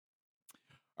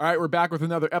All right, we're back with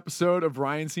another episode of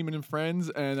Ryan Seaman and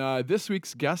Friends, and this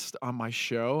week's guest on my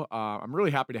show, I'm really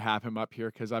happy to have him up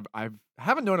here because I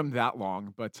haven't known him that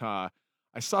long, but I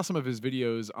saw some of his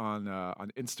videos on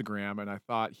Instagram, and I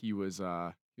thought he was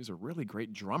a really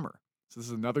great drummer. So this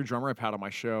is another drummer I've had on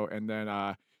my show, and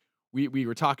then we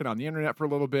were talking on the internet for a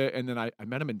little bit, and then I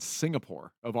met him in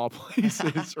Singapore of all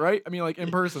places, right? I mean, like in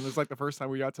person. It's like the first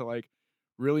time we got to like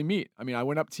really meet. I mean, I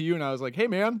went up to you and I was like, "Hey,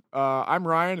 man, I'm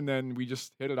Ryan," and then we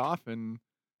just hit it off and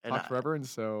And talked forever. And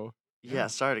so, yeah, yeah,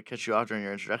 sorry to cut you off during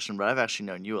your introduction, but I've actually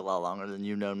known you a lot longer than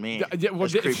you've known yeah, me. yeah, well,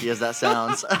 As creepy as that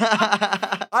sounds.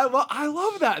 I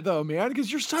love that though, man,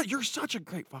 because you're such a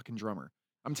great fucking drummer.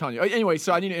 I'm telling you. Anyway,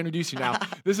 so I need to introduce you now.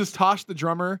 This is Tosh the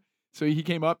Drummer. So he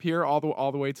came up here all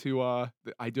the way to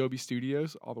the Adobe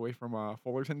Studios, all the way from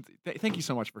Fullerton. Thank you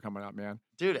so much for coming out, man.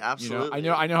 Dude, You know, I know absolutely.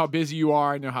 I know how busy you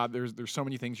are. I know how there's so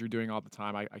many things you're doing all the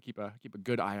time. I keep a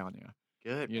good eye on you.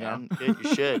 Good, You know? man. Good.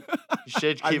 You should. You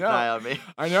should I keep an know. eye on me.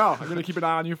 I know. I'm gonna keep an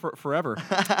eye on you for forever.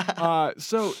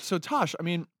 So Tosh, I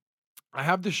mean, I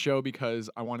have this show because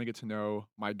I want to get to know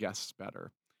my guests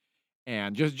better,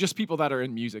 and just people that are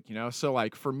in music, you know. So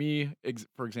like for me,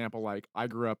 for example, like I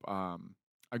grew up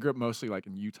mostly like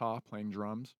in Utah playing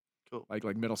drums, Cool. like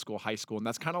middle school, high school, and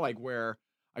that's kind of like where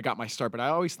I got my start. But I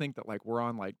always think that like we're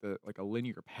on like the like a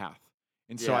linear path,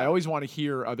 and so I Yeah. always want to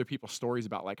hear other people's stories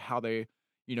about like how they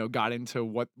got into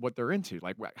what they're into,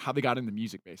 like how they got into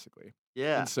music basically. And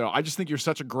Yeah. so I just think you're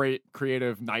such a great,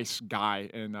 creative, nice guy,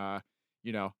 and I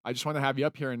just want to have you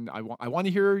up here, and I want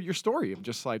to hear your story of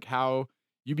just like how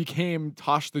you became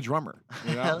Tosh the drummer.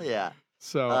 Hell yeah.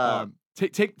 So Uh,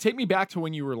 take me back to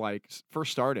when you were like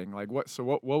first starting. Like what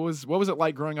was it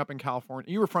like growing up in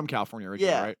California? You were from California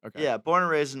originally, yeah. right? Okay. Yeah. Born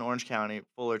and raised in Orange County,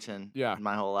 Fullerton, Yeah.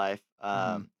 my whole life.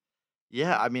 Hmm.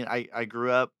 Yeah, I mean, I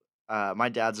grew up. My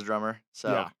dad's a drummer,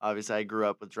 so Yeah. obviously I grew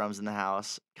up with drums in the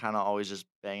house, kind of always just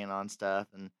banging on stuff,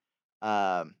 and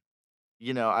um,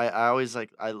 I always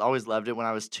loved it. When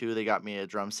I was 2, they got me a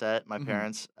drum set, my Hmm.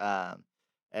 parents,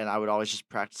 and I would always just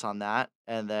practice on that.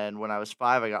 And then when I was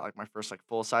 5, I got like my first like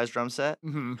full size drum set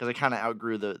Hmm. because I kind of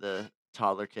outgrew the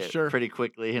toddler kit Sure. pretty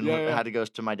quickly and Yeah. Yeah. had to go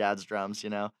to my dad's drums.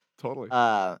 Totally.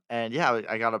 And yeah,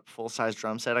 I got a full size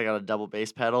drum set. I got a double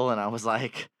bass pedal, and I was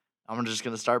like, I'm just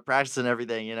gonna start practicing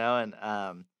everything. And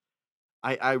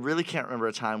I really can't remember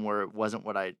a time where it wasn't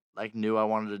what I like knew I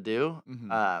wanted to do.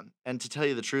 Hmm. And to tell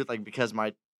you the truth, like because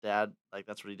my dad, like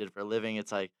that's what he did for a living.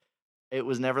 It's like it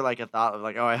was never like a thought of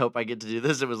like, oh, I hope I get to do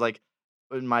this. It was like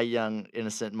in my young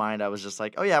innocent mind, I was just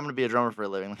like, oh yeah, I'm gonna be a drummer for a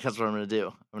living. Like that's what I'm gonna do.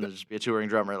 I'm gonna just be a touring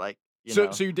drummer. Like you So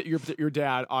know. your your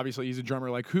dad, obviously he's a drummer.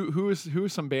 Like who is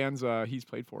some bands he's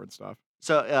played for and stuff?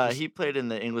 So Just he played in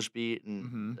the English Beat and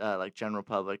hmm like General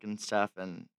Public and stuff,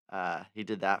 and he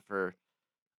did that for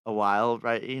a while,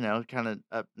 right? Kind of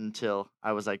up until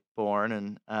I was like born,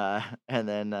 and and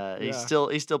then yeah, he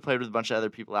still played with a bunch of other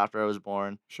people after I was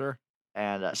born, sure.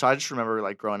 and so I just remember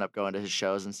like growing up going to his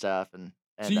shows and stuff, and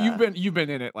So and you've been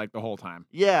in it like the whole time.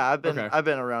 yeah, Okay. I've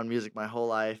been around music my whole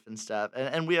life and stuff,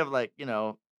 and we have like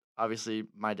obviously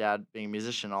my dad being a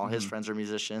musician, all his Hmm. friends are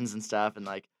musicians and stuff, and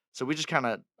like so we just kind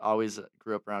of always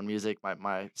grew up around music.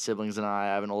 My siblings and I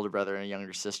have an older brother and a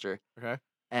younger sister, Okay.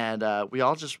 and we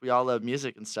all love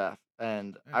music and stuff.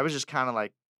 And I Nice. was just kind of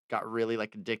like got really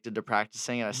like addicted to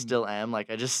practicing, and I Mhm. still am. Like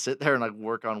I just sit there and like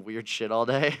work on weird shit all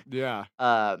day. Yeah.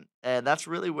 And that's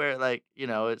really where like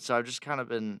so I've just kind of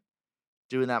been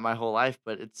doing that my whole life,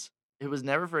 but it was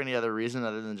never for any other reason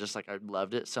other than just like I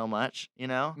loved it so much.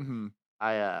 Mhm.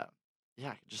 I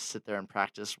yeah, I could just sit there and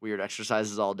practice weird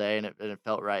exercises all day, and it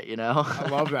felt right. I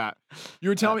love that. You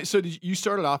were Uh, telling me, so you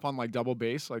started off on like double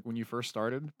bass, like when you first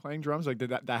started playing drums? Like did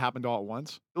that happened all at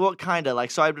once? well, kinda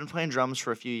like so I'd been playing drums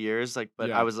for a few years, like, but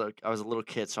Yeah. I was a little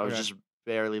kid, so I was Okay. just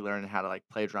barely learning how to like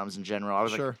play drums in general. I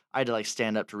was like Sure. I had to like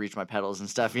stand up to reach my pedals and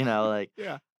stuff, like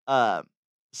Yeah. um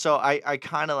so I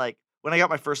kind of like when I got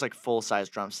my first like full size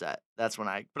drum set, that's when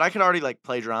but I could already like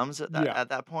play drums Yeah. at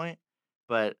that point.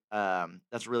 But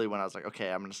that's really when I was like,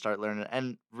 okay, I'm gonna start learning.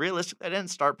 And realistically, I didn't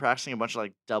start practicing a bunch of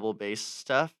like double bass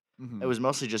stuff. It Mhm. was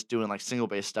mostly just doing like single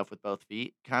bass stuff with both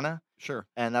feet, kind of. Sure.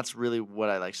 And that's really what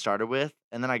I like started with.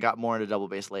 And then I got more into double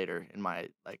bass later in my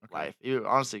like Okay. life.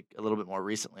 Honestly, a little bit more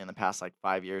recently in the past like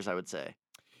 5 years, I would say.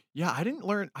 Yeah, I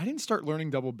didn't start learning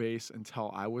double bass until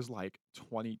I was like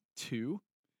 22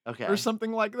 or Okay.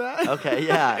 something like that. Okay.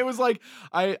 Yeah. It was like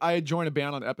I had joined a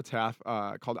band on Epitaph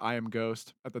called I Am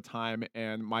Ghost at the time,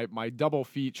 and my double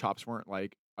feet chops weren't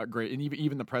like great, and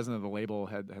even the president of the label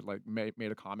had like made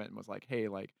a comment and was like, "Hey,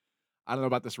 like I don't know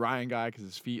about this Ryan guy because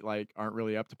his feet like aren't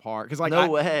really up to par." Because like No yeah,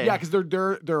 way. because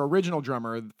their original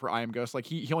drummer for I Am Ghost, like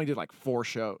he only did like 4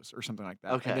 shows or something like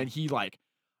that, and then Okay. he like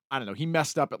I don't know, he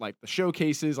messed up at like the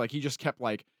showcases, like he just kept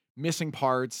like missing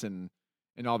parts and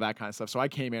all that kind of stuff. So I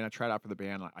came in, I tried out for the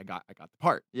band, I got the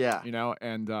part, Yeah.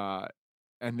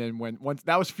 and then once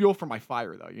that was fuel for my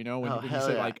fire though, Oh, when you hell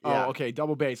say yeah. like, "Oh, Yeah. okay,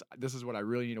 double bass, this is what I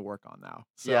really need to work on now."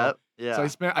 So Yep. so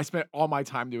Yeah. I spent all my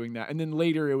time doing that. And then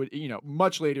later it would,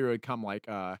 much later it would come like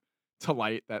to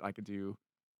light that I could do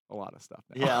a lot of stuff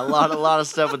now. Yeah, a lot of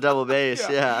stuff with double bass,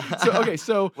 Yeah. yeah. So okay,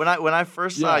 so When I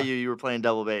first saw yeah. you, you were playing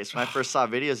double bass. When I first saw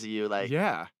videos of you, like,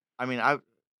 Yeah. I mean, I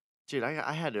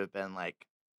had to have been, like,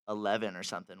 11 or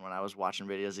something when I was watching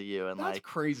videos of you, and, That's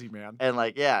crazy, man.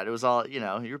 yeah, it was all you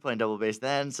were playing double bass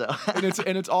then, so And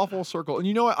it's all full circle. And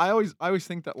you know what? I always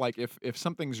think that like if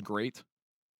something's great,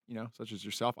 such as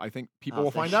yourself, I think people Oh,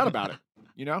 will find thank out you. about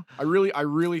it. I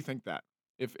really think that.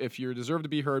 If you deserve to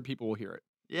be heard, people will hear it.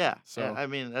 Yeah, So I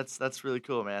mean, that's really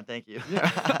cool, man, thank you.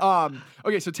 yeah.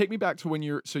 Okay, so take me back to when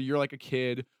you're like a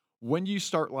kid. When do you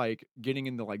start like getting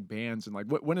into like bands and like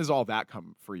when does all that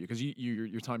come for you? Because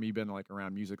you're telling me you've been like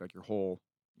around music like your whole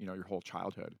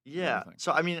childhood and Yeah. everything.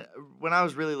 So I mean, when I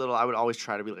was really little, I would always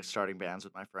try to be like starting bands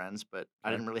with my friends, but I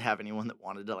Okay. didn't really have anyone that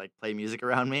wanted to like play music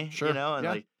around me, Sure. and Yeah.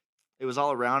 like it was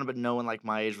all around, but no one like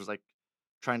my age was like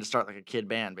trying to start like a kid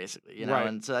band basically, Right.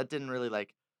 and so that didn't really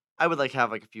like I would like have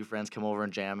like a few friends come over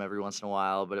and jam every once in a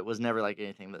while, but it was never like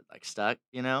anything that like stuck.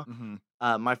 Hmm.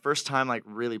 My first time like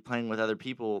really playing with other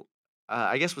people,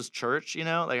 I guess was church,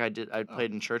 like I Oh.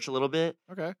 played in church a little bit,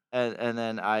 Okay. and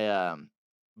then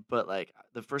but, like,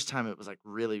 the first time it was, like,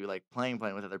 really, like, playing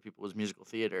with other people was musical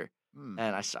theater, Hmm.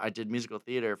 and I did musical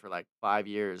theater for, like, 5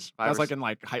 years, That 5 was or like s in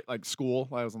like school.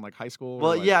 I was in like high school or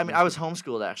well, like yeah, I mean, middle I was school.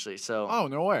 homeschooled actually, so Oh,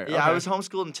 no way. yeah, I Okay. was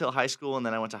homeschooled until high school, and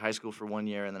then I went to high school for 1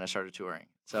 year, and then I started touring,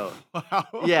 so Wow.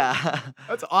 yeah.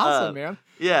 That's awesome, uh, man.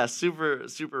 yeah, super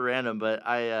super random, but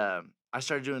I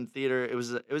started doing theater. It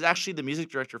was actually the music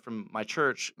director from my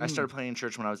church. I Mm. started playing in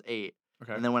church when I was 8,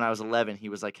 Okay. and then when I was 11, he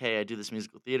was like, "Hey, I do this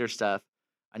musical theater stuff.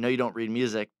 I know you don't read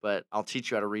music, but I'll teach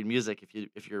you how to read music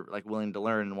if you're like willing to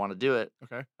learn and want to do it."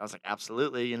 Okay. I was like,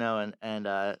 "Absolutely,"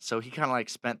 and so he kind of like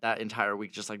spent that entire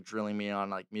week just like drilling me on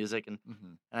like music, and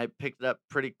Hmm. and I picked it up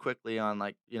pretty quickly on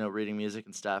like reading music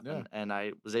and stuff, Yeah. and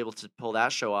I was able to pull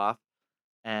that show off,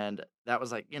 and that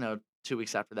was like 2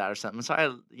 weeks after that or something. So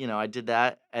I did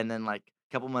that, and then like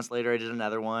a couple months later I did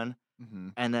another one, Hmm.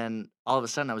 and then all of a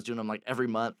sudden I was doing them like every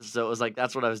month. So it was like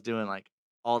that's what I was doing like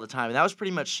all the time, and that was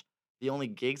pretty much the only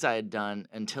gigs I had done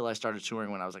until I started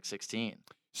touring when I was like 16.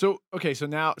 So okay, so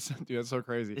now, dude, that's so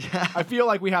crazy. I Yeah, feel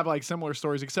like we have like similar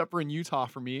stories, except for in Utah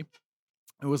for me,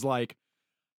 it was like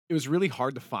it was really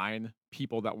hard to find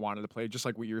people that wanted to play, just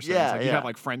like what you were saying. It's yeah, like you'd have yeah.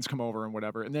 like friends come over and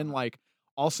whatever. And then Uh-huh. like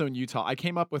also in Utah, I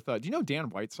came up with do you know Dan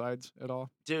Whitesides at all?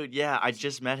 Dude, yeah, I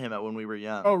just met him at when we were Oh,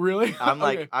 young. really? I'm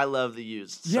like, Okay. I love the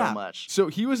used so Yeah. much. So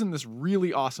he was in this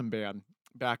really awesome band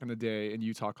back in the day in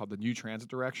Utah called the New Transit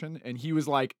Direction. And he was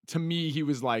like, to me, he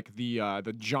was like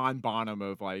the John Bonham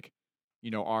of like,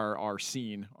 our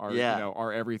scene, Yeah,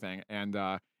 our everything. And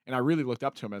I really looked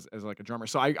up to him as like a drummer.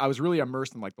 So I was really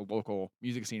immersed in like the local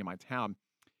music scene in my town.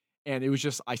 And it was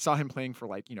just I saw him playing for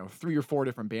like, 3 or 4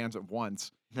 different bands at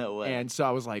once. no way. And so I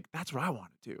was like, that's what I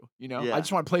want to do. I Yeah,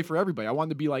 just want to play for everybody. I wanted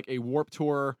to be like a Warp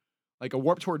Tour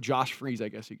Josh Freeze, I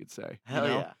guess you could say. hell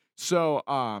yeah. So,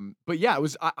 but yeah, it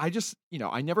was I just,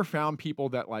 I never found people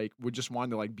that like would just want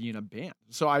to like be in a band.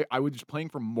 So I was just playing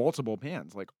for multiple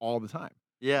bands like all the time.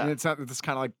 And Yeah. this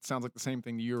kind of like sounds like the same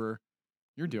thing you're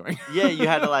doing. Yeah, you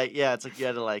had to like yeah, it's like you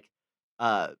had to like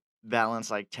uh balance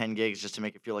like 10 gigs just to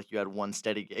make it feel like you had one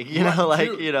steady gig, Right, like,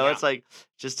 dude. Yeah. it's like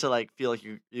just to like feel like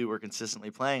you were consistently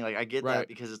playing. Like I get that Right.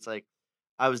 because it's like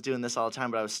I was doing this all the time,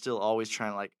 but I was still always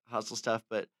trying to like hustle stuff.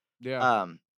 But Yeah.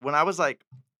 when I was like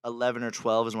 11 or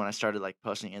 12 is when I started like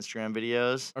posting Instagram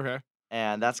videos, Okay.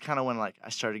 and that's kind of when like I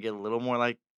started to get a little more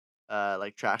like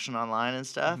traction online and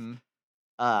stuff.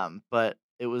 Mhm. But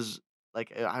it was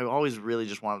like I always really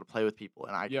just wanted to play with people,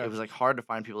 and it Yeah. was like hard to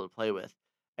find people to play with.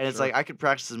 And it's Sure. like I could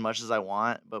practice as much as I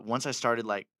want, but once I started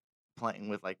like playing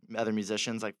with like other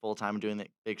musicians like full time and doing the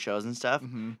big shows and stuff,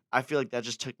 Mhm. I feel like that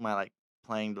just took my like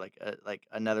playing to like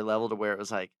another level to where it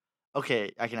was like,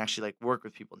 okay, I can actually like work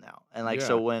with people now. And like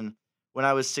so Yeah. when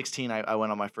I was 16, I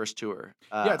went on my first tour.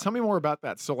 Yeah, tell me more about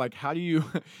that. So, like, how do you,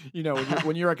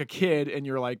 when you're like a kid and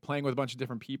you're like playing with a bunch of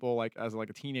different people, like as like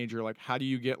a teenager, like how do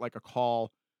you get like a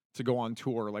call to go on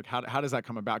tour? Like, how does that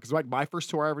come about? Because like my first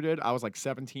tour I ever did, I was like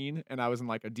 17 and I was in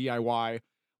like a DIY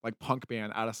like punk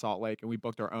band out of Salt Lake, and we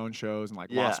booked our own shows and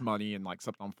like Yeah, lost money and like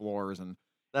slept on floors and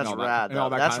that's all that rad and all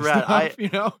though. that That's kind of rad.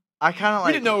 stuff. I kind of We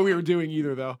like didn't know what we were doing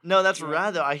either, though. no, that's You know?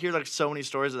 rad though. I hear like so many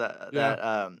stories of that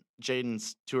Yeah.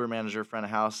 Jaden's tour manager, friend of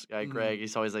house guy, Mhm. Greg.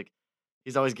 He's always like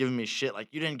he's always giving me shit like,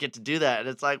 "You didn't get to do that." And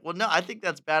it's like, "Well, no, I think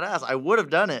that's badass. I would have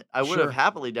done it. I would have Sure.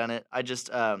 happily done it. I just,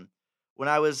 when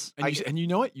I was And and you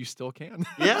know what? You still can.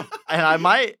 yeah, and I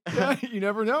might. Yeah, you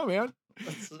never know, man.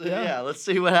 Yeah. Yeah, let's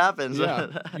see what happens. Yeah.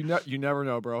 You never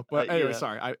know, bro. But anyway, Yeah.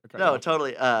 sorry. I cut you No, off.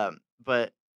 totally,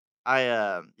 but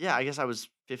yeah, I guess I was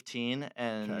 15 Okay.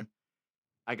 and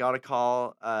I got a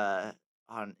call,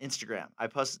 on Instagram. I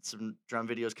posted some drum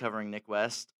videos covering Nick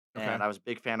West, Okay. and I was a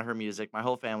big fan of her music. My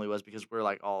whole family was because we're,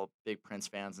 like, all big Prince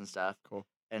fans and stuff, Cool.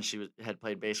 and she had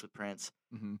played bass with Prince,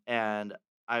 Mhm. and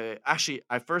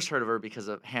I first heard of her because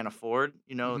of Hannah Ford,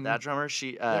 you know, Mhm. that drummer?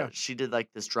 Yeah. She did,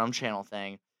 like, this drum channel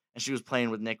thing, and she was playing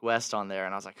with Nick West on there,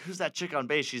 and I was like, "Who's that chick on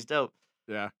bass? She's dope."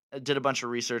 Yeah. I did a bunch of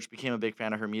research, became a big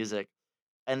fan of her music.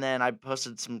 And then I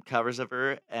posted some covers of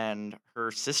her, and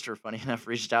her sister, funny enough,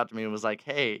 reached out to me and was like,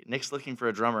 "Hey, Nick's looking for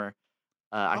a drummer.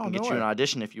 I Oh, can no get you an way.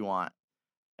 audition if you want."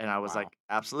 And I was Wow. like,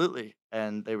 "Absolutely."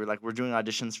 And they were like, "We're doing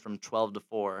auditions from 12 to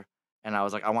 4." And I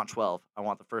was like, "I want 12. I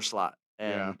want the first slot."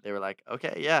 Yeah. And they were like,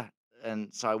 "Okay, yeah."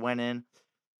 And so I went in,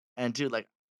 and dude, like,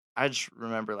 I just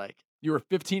remember like, You were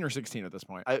 15 or 16 at this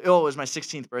point? it was my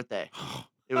 16th birthday.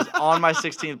 It was on my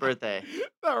 16th birthday.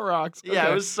 That rocks. Yeah, it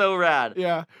Okay. was so rad.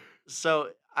 Yeah.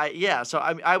 So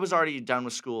I was already done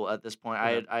with school at this point.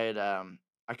 Okay.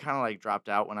 I kind of like dropped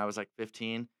out when I was like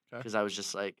 15 Okay. because I was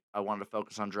just like I wanted to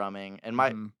focus on drumming, and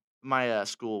Mhm. my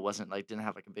school wasn't like didn't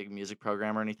have like a big music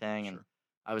program or anything, and Sure.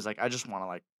 I was like I just want to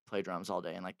like play drums all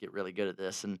day and like get really good at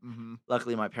this. And Mhm.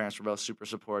 luckily my parents were both super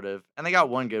supportive, and they got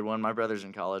one good one. My brother's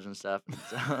in college and stuff, and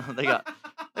so they got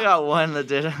one that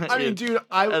did. I mean, dude,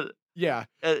 I And, yeah.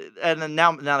 and then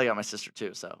now they got my sister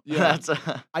too. So Yeah. that's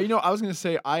I was gonna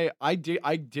say I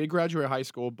did graduate high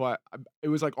school, but it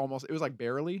was like almost it was like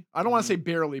barely. I don't want to say Mhm.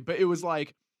 barely, but it was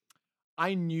like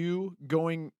I knew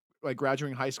going like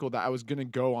graduating high school that I was gonna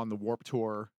go on the Warp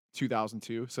Tour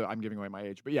 2002. So I'm giving away my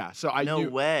age, but yeah. So no I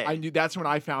way. knew that's when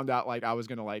I found out like I was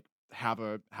gonna like have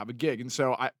a gig, and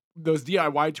so I those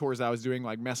DIY tours that I was doing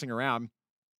like messing around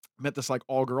met this like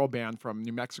all girl band from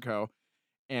New Mexico,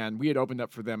 and we had opened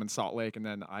up for them in Salt Lake, and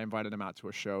then I invited them out to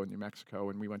a show in New Mexico,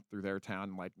 and we went through their town,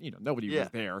 and, like, nobody was Yeah,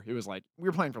 there. It was like we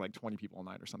were playing for, like, 20 people a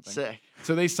night or something. sick.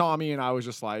 So they saw me, and I was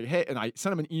just like, "Hey," and I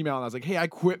sent them an email, and I was like, "Hey, I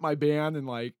quit my band, and,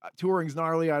 like, touring's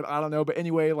gnarly, I don't know, but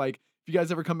anyway, like, if you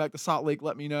guys ever come back to Salt Lake,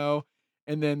 let me know."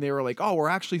 And then they were like, "Oh, we're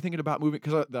actually thinking about moving,"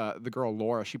 'cause, the girl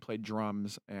Laura, she played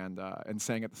drums and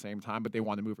sang at the same time, but they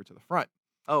wanted to move her to the front.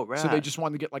 Oh, So they rad. just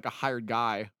wanted to get, like, a hired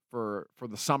guy for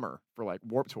the summer for, like,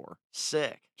 Warp Tour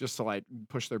Sick. just to, like,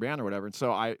 push their band or whatever, and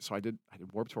so I did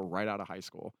Warped Tour right out of high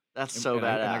school, That's and so I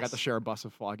got to badass. share a bus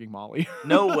of flogging Molly.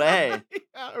 No way.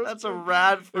 Yeah, it was That's a so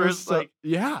rad it was first, so like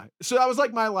yeah. So that was,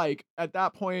 like, my, like at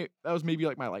that point, that was maybe,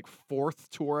 like, my, like, 4th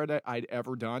tour I'd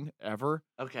ever done, ever,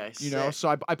 okay, you know? sick.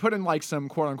 So I put in, like, some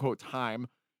quote, unquote "time,"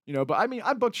 but I mean,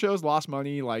 I booked shows, lost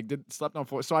money, like, did slept on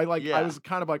floor, so I Yeah. was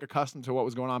kind of, like, accustomed to what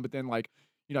was going on, but then, like,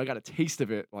 I got a taste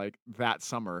of it, like, that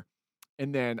summer.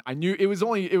 And then I knew it was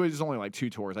only like 2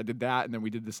 tours. I did that, and then we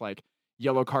did this, like,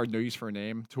 Yellow Card No Use for a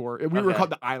Name tour, and we were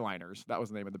called Okay. the Eyeliners. That was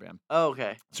the name of the band.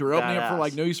 Okay. So we're opening up for,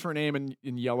 like, Badass. No Use for a Name and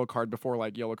Yellow Card before,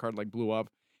 like, Yellow Card, like, blew up.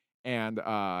 And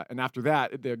after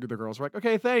that, the girls were like,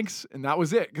 "Okay, thanks," and that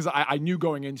was it. Because I knew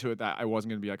going into it that I wasn't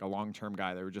gonna be, like, a long-term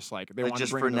guy. They were just like they Like, wanted to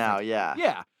just bring for in their now, friends. yeah.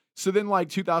 Yeah. So then, like,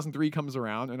 2003 comes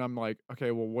around, and I'm like, "Okay,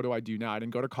 well, what do I do now?" I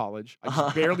didn't go to college. I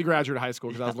just barely graduated high school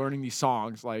because I Yeah. was learning these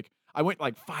songs, like, I went,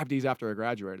 like, 5 days after I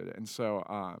graduated, and so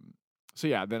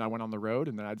yeah, then I went on the road,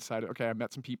 and then I decided, okay, I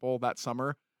met some people that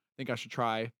summer. I think I should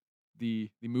try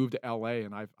the move to LA,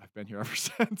 and I've been here ever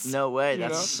since, No way, you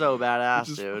that's know? so Which badass,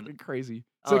 is dude. fucking crazy.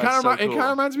 So Oh, that's so it kinda cool.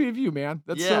 reminds me of you, man.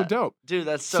 That's so Yeah. dope. Dude,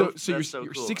 So that's so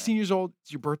you're cool, man. 16 years old,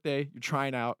 it's your birthday, you're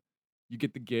trying out, you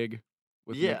get the gig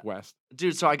with Yeah. Nick West.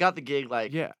 Dude, so I got the gig,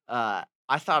 like, Yeah. I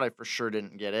thought I for sure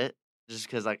didn't get it just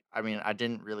because, like, I mean, I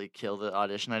didn't really kill the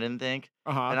audition, I didn't think,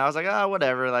 Uh-huh. and I was like, "Oh,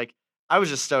 whatever," like, I was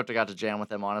just stoked I got to jam with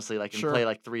them, honestly, like, and Sure. play,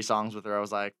 like, 3 songs with her. I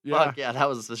was like, Yeah. "Fuck yeah, that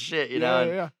was the shit," you know, Yeah,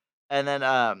 yeah, yeah.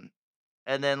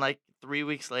 and then, like, 3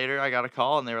 weeks later, I got a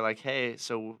call, and they were like, "Hey,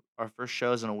 so our first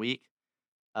show's in a week.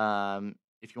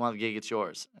 If you want the gig, it's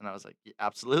yours." And I was like, "Yeah,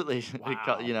 absolutely."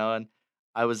 Wow. And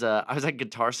I was at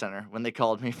Guitar Center when they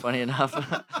called me, funny enough.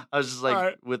 I was just, like,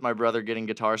 Alright. with my brother getting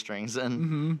guitar strings,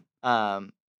 Mhm.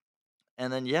 um,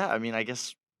 and then, yeah, I mean, I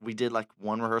guess we did, like,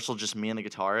 1 rehearsal, just me and the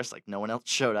guitarist, like, no one else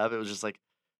showed up. It was just, like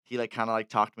he, like, kinda, like,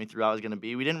 talked me through how it was gonna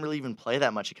be. We didn't really even play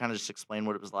that much. He kinda just explained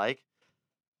what it was like,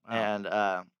 Wow.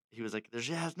 and, he was like,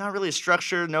 it's not really a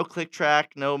structure, no click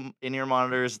track, no in-ear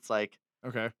monitors. It's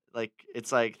Okay.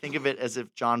 it's like, think of it as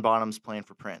if John Bonham's playing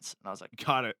for Prince, and I was like,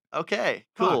 Got it. "Okay,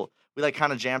 Huh. cool." We, like,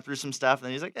 kinda jammed through some stuff, and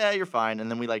then he's like, "Yeah, you're fine," and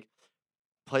then we, like,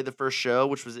 played the first show,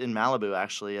 which was in Malibu,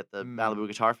 actually, at the Mm, Malibu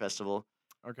Guitar Festival,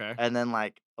 okay. and then,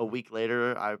 like, a week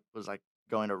later, I was, like,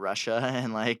 going to Russia,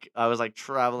 and, like, I was, like,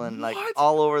 traveling, like, What?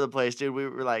 all over the place, dude. We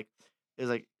were, like it was,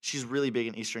 like she's really big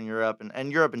in Eastern Europe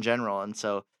and Europe in general, and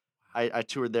so I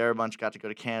toured there a bunch, got to go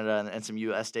to Canada and some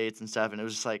US dates and stuff, and it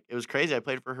was just, like it was crazy. I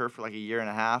played for her for, like, a year and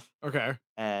a half, Okay.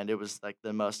 and it was, like,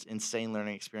 the most insane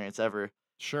learning experience ever,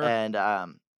 Sure.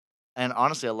 and,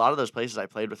 honestly, a lot of those places I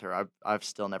played with her, I've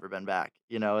still never been back,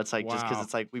 you know? It's, like, just because Wow.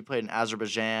 it's, like, we played in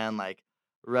Azerbaijan, like,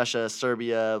 Russia,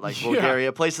 Serbia, like, Yeah.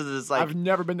 Bulgaria, places that's, I've like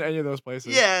never been to any of those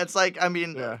places. yeah, it's, like, I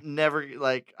mean, Yeah. never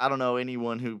like, I don't know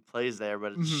anyone who plays there,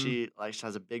 but Mhm. she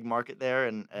has a big market there,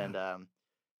 Yeah.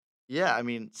 yeah, I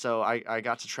mean, so I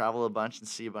got to travel a bunch and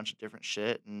see a bunch of different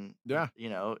shit, and, Yeah. you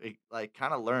know, it, like,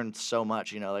 kinda learned so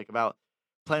much, you know, like, about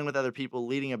playing with other people,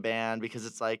 leading a band, because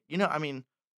it's like, you know, I mean,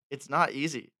 it's not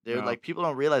easy, dude. No. Like, people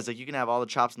don't realize, like, you can have all the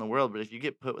chops in the world, but if you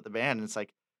get put with a band, and it's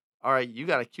like, "Alright, you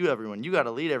gotta cue everyone, you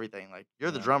gotta lead everything, like,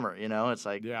 you're the Yeah. drummer," you know? It's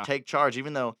like, Yeah. take charge,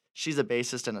 even though she's a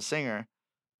bassist and a singer,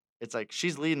 it's like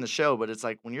she's leading the show, but it's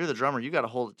like when you're the drummer, you gotta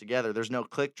hold it together. There's no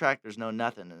click track, there's no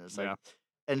nothing, and it's like Yeah.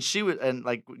 and she would and,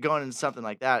 like, going into something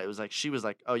like that, it was like she was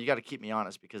like, "Oh, you gotta keep me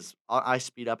honest because I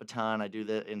speed up a ton, I do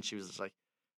that," and she was just like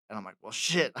and I'm like, "Well,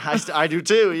 shit, I do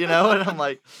too," you know? And I'm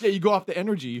like, Yeah, you go off the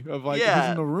energy of, like, who's in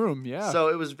 "Yeah." the room. Yeah. So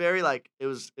it was very, like it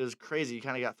was crazy, you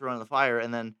kinda got thrown in the fire,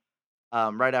 and then,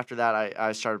 right after that,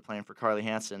 I started playing for Carly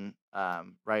Hansen,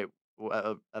 right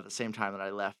at the same time that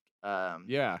I left,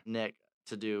 Yeah. Nick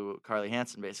to do Carly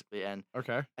Hansen, basically,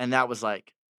 Okay. and that was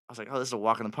like I was like, "Oh, this is a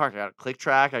walk in the park. I got a click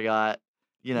track. I got,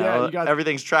 Yeah, you got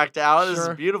everything's tracked out. This is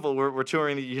sure. beautiful. We're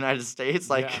touring the United States.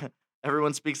 Like Yeah.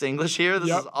 everyone speaks English here. This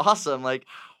is Yep. awesome." Like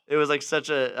Wow. it was like such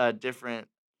a different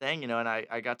thing, and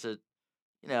I got to,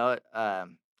 you know,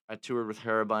 I toured with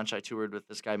her a bunch. I toured with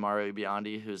this guy Mario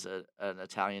Biondi, who's an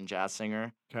Italian jazz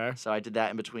singer. 'Kay. So I did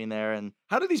that in between there, and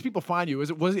How did these people find you?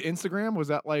 Was it Instagram? Was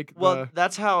that, like, well, the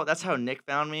that's how Nick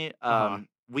found me. Uh-huh.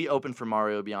 We opened for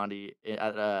Mario Biondi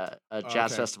at a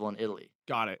jazz Okay. festival in Italy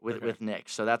Got it. Okay. with Nick.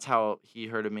 So that's how he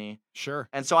heard of me. Sure.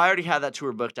 And so I already had that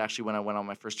tour booked actually when I went on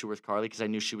my first tour with Carly because I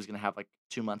knew she was gonna have like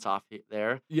 2 months off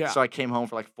there. Yeah. So I came home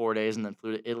for like 4 days and then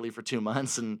flew to Italy for 2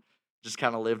 months and just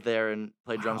kind of lived there and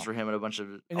played drums Wow. for him at a bunch of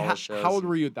And all his how shows. old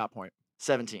were you at that point?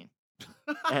 17.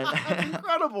 And That's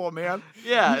incredible, man.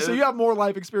 yeah, So you have more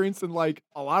life experience than, like,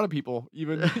 a lot of people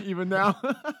even even now.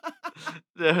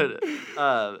 dude.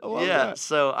 I love Yeah. that.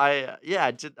 So I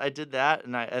did that,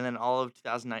 and then all of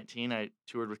 2019 I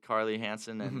toured with Carly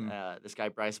Hansen and Mhm. this guy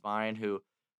Bryce Vine, who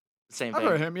same I've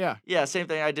heard of thing. him, yeah. Yeah, same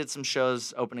thing. I did some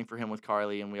shows opening for him with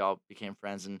Carly, and we all became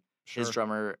friends. And his Sure.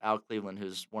 drummer Al Cleveland,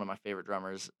 who's one of my favorite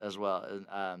drummers as well,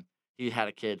 and, he had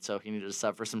a kid, so he needed to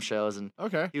sub for some shows, and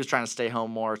Okay. he was trying to stay home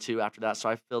more too after that. So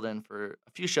I filled in for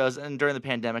a few shows, and during the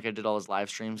pandemic, I did all his live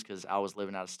streams because Al was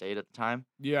living out of state at the time.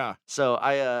 Yeah. So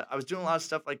I was doing a lot of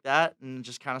stuff like that and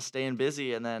just kind of staying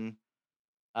busy, and then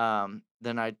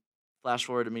I flash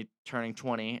forward to me turning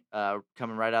 20,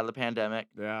 coming right out of the pandemic.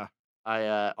 Yeah.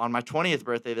 I on my 20th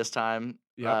birthday this time,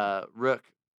 Yep. Rook,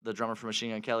 the drummer from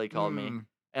Machine Gun Kelly, called me, Mm.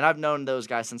 and I've known those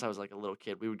guys since I was like a little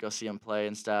kid. We would go see them play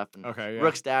and stuff. And Okay, yeah.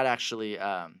 Rook's dad actually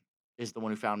is the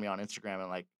one who found me on Instagram and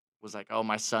like was like, "Oh,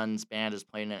 my son's band is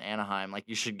playing in Anaheim. Like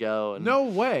you should go." No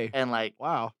way. And like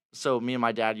Wow. so me and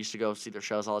my dad used to go see their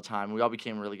shows all the time. We all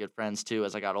became really good friends too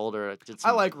as I got older. I did I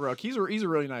some like Rook. He's a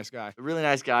really nice guy. really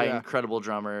nice guy, Yeah. incredible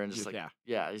drummer, and just like Yeah.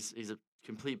 yeah, he's a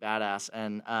complete badass.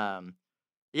 And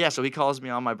yeah, so he calls me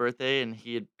on my birthday, and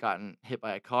he had gotten hit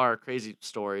by a car. Crazy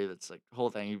story. That's like the whole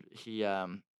thing. He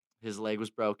his leg was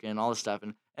broken, all this stuff,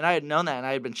 and I had known that, and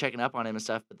I had been checking up on him and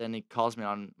stuff. But then he calls me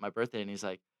on my birthday, and he's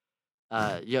like,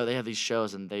 "Yo, they have these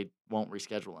shows, and they won't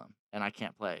reschedule them, and I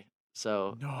can't play.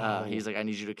 So No. he's like, I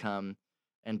need you to come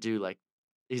and do like."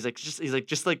 He's like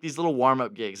these little warm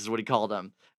up gigs is what he called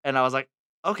them, and I was like,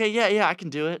 okay, yeah, I can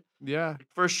do it. Yeah.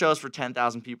 First show's for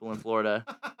 10,000 people in Florida.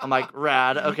 I'm like,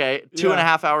 rad. Okay, two and a Yeah.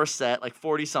 half hour set, like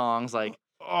 40 songs. Like,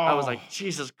 I was Oh. like,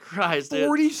 Jesus Christ, dude.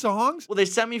 40 songs? Well, they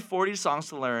sent me 40 songs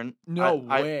to learn. No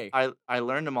way. I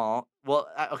learned them all. Well,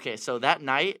 okay, so that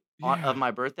night of Yeah. my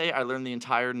birthday, I learned the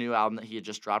entire new album that he had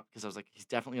just dropped because I was like, he's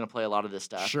definitely gonna play a lot of this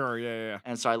stuff. Sure, yeah.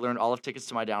 And so I learned all of Tickets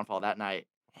to My Downfall that night,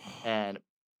 and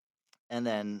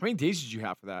then How many days did you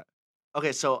have for that?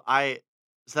 okay, so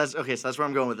that's where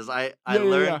I'm going with this.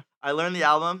 Yeah. I learned the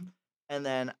album, and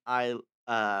then I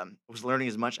was learning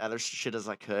as much other shit as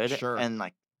I could. Sure. And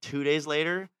like 2 days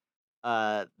later,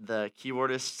 the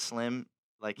keyboardist Slim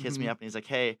like hits me Mhm. up and he's like,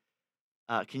 "Hey,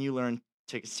 can you learn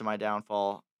Tickets to My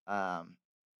Downfall?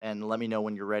 And let me know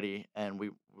when you're ready, and we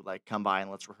like come by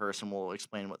and let's rehearse, and we'll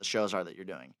explain what the shows are that you're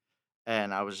doing."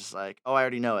 And I was just like, "Oh, I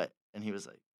already know it." And he was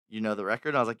like, "You know the record?"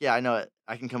 And I was like, "Yeah, I know it.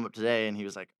 I can come up today." And he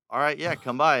was like, "All right, yeah,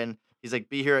 come by." And he's like,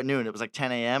 "Be here at noon." It was like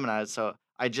 10 a.m. And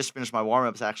I just finished my warm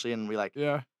ups actually, and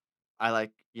Yeah. I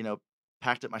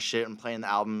packed up my shit and playing the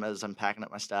album as I'm packing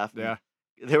up my stuff. And Yeah.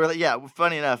 they were like, yeah,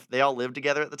 funny enough, they all lived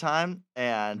together at the time,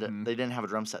 and Mhm. they didn't have a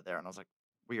drum set there. And I was like,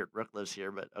 weird, Rook lives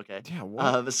here, but okay. Yeah,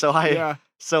 what? So I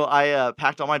Yeah.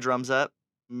 packed all my drums up.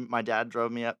 My dad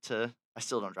drove me up to. I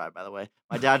still don't drive, by the way.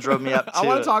 My dad drove me up I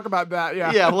wanna to. talk about that,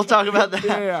 yeah. Yeah, we'll talk about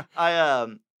Yeah,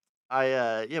 that.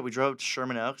 yeah. Yeah, we drove to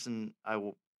Sherman Oaks, and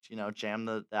jammed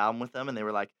the album with them, and they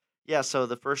were like, "Yeah, so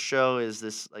the first show is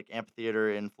this like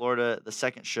amphitheater in Florida. The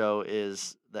second show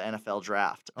is the NFL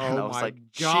draft." And Oh I was my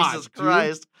like, "Jesus god, dude.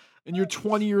 Christ!" And you're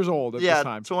 20 years old at this Yeah,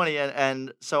 time. 20,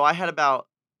 and so I had about.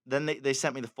 Then they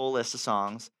sent me the full list of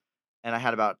songs, and I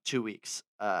had about 2 weeks.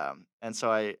 And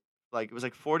so it was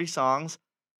like 40 songs,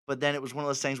 but then it was one of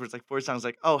those things where it's like 40 songs,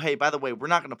 like, oh hey, by the way, we're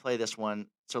not gonna play this one,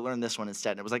 so learn this one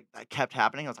instead. And it was like that kept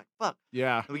happening. I was like, fuck.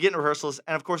 Yeah. And we get in rehearsals,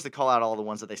 and of course they call out all the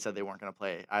ones that they said they weren't gonna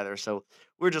play either. So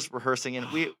we're just rehearsing, and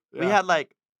we Yeah. had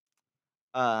like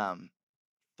um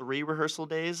 3 rehearsal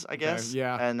days, I Okay, guess,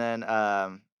 yeah. and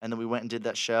then we went and did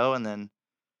that show, and then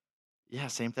yeah,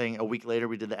 same thing. A week later,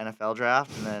 we did the NFL draft,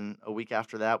 and then a week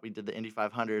after that, we did the Indy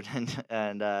 500,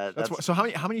 and That's what that's so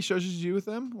how many shows did you do with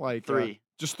them? Like, 3,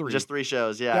 just 3? just 3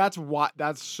 shows. Yeah,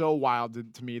 That's so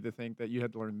wild to me to think that you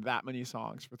had to learn that many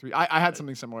songs for 3. I had uh,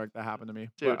 something similar like that happen to me,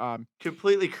 but, dude,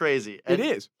 completely crazy. it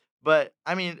is. But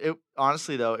I mean,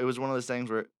 honestly though, it was one of those things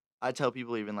where I tell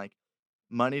people even like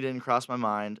money didn't cross my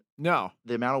mind, No.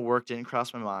 the amount of work didn't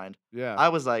cross my mind. Yeah. I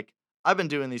was like, I've been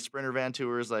doing these Sprinter van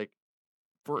tours like.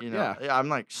 Yeah. Yeah, I'm,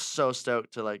 like, so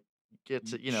stoked to, like, get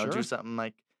to, do Sure. something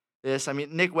like this. I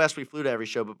mean, Nick West, we flew to every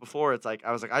show, but before it's like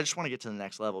I was like, I just wanna get to the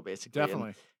next level, basically, and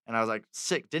Definitely. and I was like,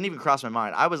 sick, didn't even cross my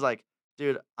mind. I was like,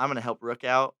 "Dude, I'm gonna help Rook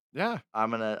out. Yeah.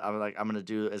 I'm gonna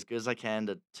do as good as I can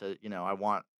I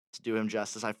want to do him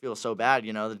justice." I feel so bad,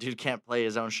 the dude can't play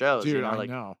his own shows, Dude, I like,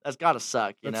 know. that's gotta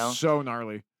suck, you That's know? so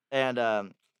gnarly.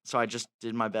 And, so I just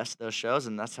did my best at those shows,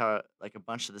 and that's how, like, a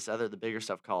bunch of the bigger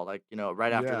stuff called, like,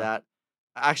 right after Yeah. that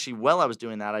actually, while I was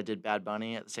doing that, I did Bad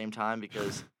Bunny at the same time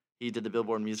because he did the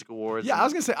Billboard Music Awards, Yeah, I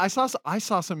was and gonna say I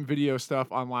saw some video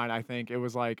stuff online, I think. It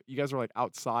was like you guys were, like,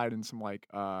 outside in some, like,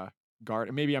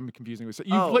 garden. Maybe I'm confusing with you've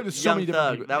oh, played with so Young many different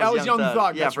Thug, people. that That was was Young Young Thug,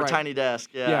 Thug, yeah, that's for right. Tiny Desk,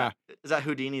 yeah. Yeah. Is at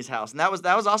Houdini's house, and that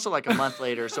was also, like, a month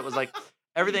later, so it was, like, So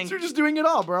everything you're just doing it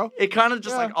all, bro. it kinda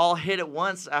just, Yeah. like, all hit at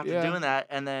once after Yeah. doing that,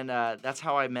 and then, that's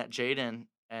how I met Jaden,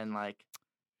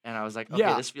 and I was like, "Okay,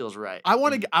 Yeah. this feels right," I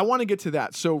wanna get to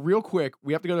that. So real quick,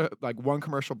 we have to go to, like, one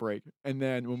commercial break, and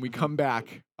then when we Mhm. come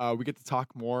back, we get to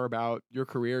talk more about your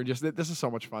career. Just this is so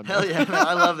much fun, Hell man. yeah, man,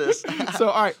 I love this. So,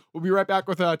 all right, we'll be right back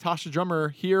with Tosh the Drummer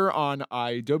here on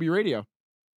Adobe Radio.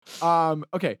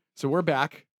 Okay, so we're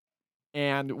back,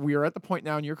 and we are at the point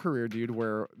now in your career, dude,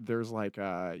 where there's like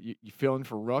you fill in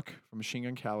for Rook from Machine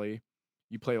Gun Kelly.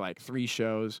 You play like 3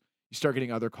 shows. You start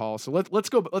getting other calls. So let's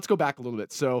go back a little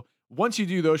bit. So once you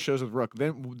do those shows with Rook,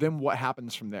 then what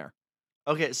happens from there?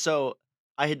 Okay, so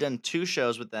I had done 2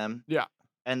 shows with them. Yeah.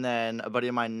 And then a buddy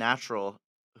of mine, Natural,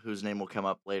 whose name will come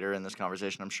up later in this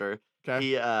conversation, I'm sure.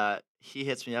 Okay. He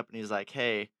hits me up and he's like,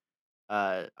 "Hey,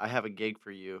 I have a gig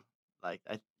for you. Like,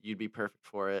 you'd be perfect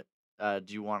for it.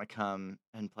 Do you want to come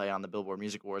and play on the Billboard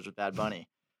Music Awards with Bad Bunny?"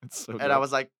 It's so And I dope.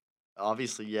 was like,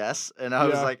 "Obviously, yes." And I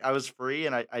was Yeah. like, I was free,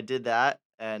 and I did that,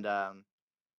 and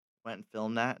went and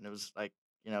filmed that, and it was like,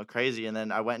 crazy. And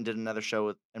then I went and did another show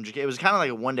with MGK. It was kind of like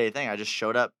a 1 day thing. I just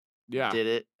showed up, Yeah. did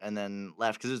it, and then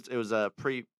left because it was a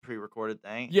pre-recorded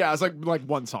thing. Yeah, it's like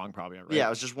one song probably, right? Yeah, it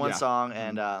was just one Yeah. song, Mhm.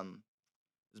 and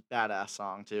it was a badass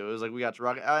song too. It was like we got to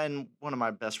rock it, and one of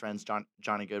my best friends,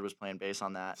 Johnny Good, was playing bass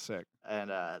on that, Sick. and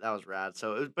that was rad.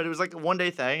 So, but it was like a 1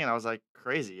 day thing, and I was like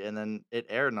crazy, and then it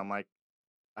aired, and I'm like,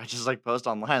 I just like post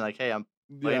online like, hey, I'm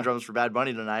playing Yeah. drums for Bad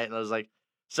Bunny tonight, and I was like,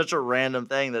 such a random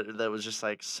thing that was just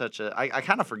like such a. I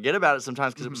kind of forget about it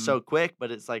sometimes because it was Mhm. so quick,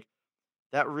 but it's like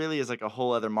that really is like a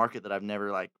whole other market that I've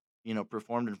never like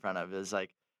performed in front of. Is like,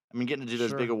 I mean, getting to do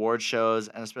those big Sure. award shows,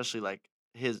 and especially like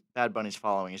his Bad Bunny's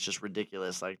following is just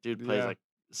ridiculous. Like, dude plays Yeah. like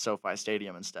SoFi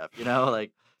Stadium and stuff,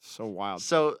 like. So wild.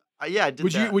 So yeah, I did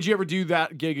Would you that. would you ever do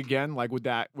that gig again? Like would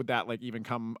that like even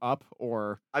come up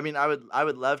or I mean, I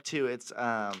would love to. It's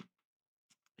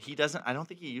he doesn't. I don't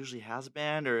think he usually has a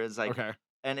band or is like. okay.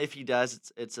 And if he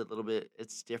does, it's a little bit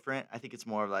it's different. I think it's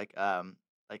more of like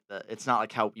it's not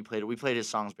like how we played it. We played his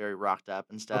songs very rocked up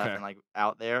and stuff Okay. and like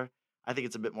out there. I think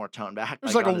it's a bit more toned back. It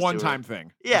was like a on his tour. one-time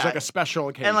thing. It was Yeah, like a special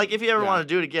occasion. and like if you ever Yeah. want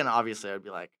to do it again, obviously I'd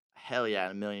be like, hell yeah,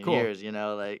 in a million Cool. years,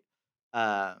 like.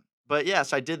 But yeah,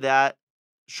 so I did that.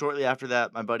 Shortly after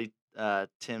that, my buddy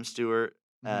Tim Stewart,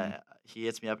 Mhm. he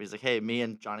hits me up. He's like, "Hey, me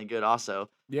and Johnny Good also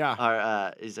Yeah.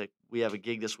 are." He's like, "We have a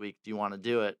gig this week. Do you want to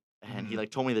do it?" And he Mhm.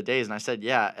 like told me the days, and I said,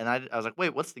 "Yeah." And I was like,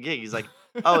 "Wait, what's the gig?" He's like,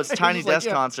 "Oh, it's You're Tiny just like, Desk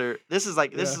 "Yeah, concert. This yeah,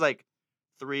 is like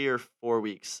 3 or 4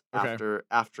 weeks okay."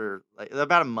 after like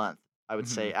about a month, I would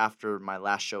say, Mhm. after my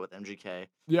last show with MGK.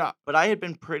 Yeah, But I had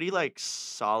been pretty, like,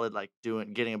 solid, like,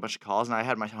 getting a bunch of calls, and I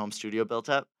had my home studio built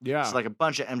up. So, yeah. like, a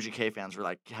bunch of MGK fans were,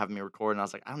 like, having me record, and I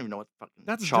was like, "I don't even know what to fucking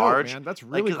That's dope, charge." man. That's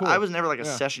Like, really cause I cool. was never, like, a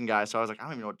Yeah, session guy, so I was like, "I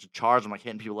don't even know what to charge." I'm, like,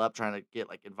 hitting people up trying to get,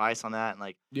 like, advice on that, and,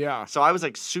 like yeah. so I was,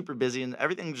 like, super busy, and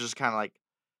everything just kinda, like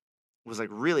was, like,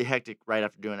 really hectic right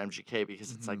after doing MGK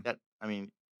because it's like Mhm. that I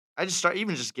mean, I just start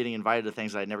even just getting invited to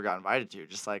things that I never got invited to,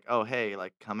 just like, "Oh, hey,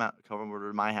 like, come over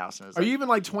to my house," and it's Are like you even,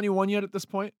 like, 21 yet at this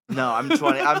point? no, I'm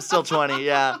 20. I'm still 20.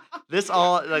 Yeah. This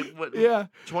all like what Yeah,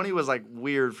 20 was like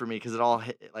weird for me because it all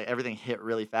hit like everything hit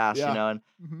really fast, yeah. and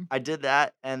Mhm. I did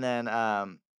that and then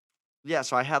yeah,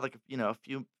 so I had like a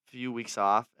few weeks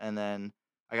off and then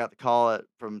I got the call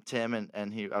from Tim and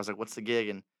I was like, "What's the gig?"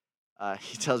 And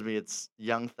he tells me it's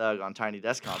Young Thug on Tiny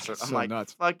Desk concert. I'm So like,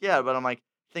 nuts. "Fuck yeah." But I'm like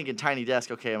thinking Tiny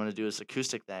Desk, okay, I'm going to do this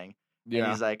acoustic thing. And Yeah.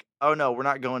 he's like, "Oh no, we're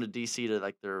not going to DC to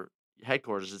like their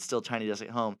headquarters. It's still Tiny Desk at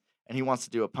home." And he wants to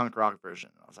do a punk rock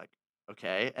version. I was like,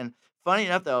 "Okay." And funny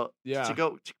enough though, Yeah. to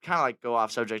kind of like go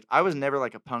off subject, I was never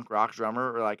like a punk rock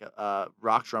drummer or like a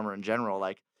rock drummer in general.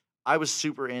 Like I was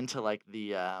super into like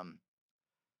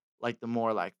the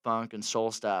more like funk and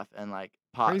soul stuff and like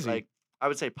pop Crazy. like I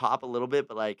would say pop a little bit,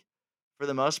 but like for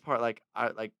the most part, like I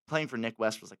like playing for Nick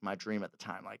West was like my dream at the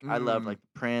time. Like I loved Mm. like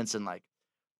Prince and like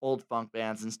old funk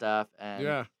bands and stuff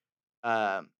Yeah.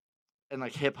 um and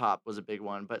like hip hop was a big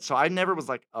one. But so I never was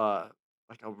like a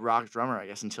rock drummer, I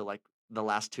guess, until like the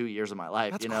last 2 years of my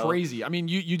life, That's you know? crazy. I mean,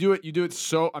 you do it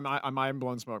so I'm mind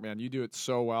blown smoke, man. You do it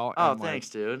so well, Oh, and, like, thanks,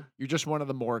 dude. you're just one of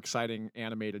the more exciting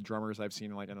animated drummers I've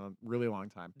seen, like, in a really long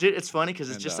time, Dude, it's funny because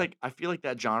it's and, just like I feel like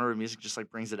that genre of music just like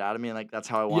brings it out of me and like that's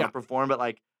how I want to yeah. perform. But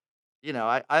like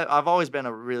I've always been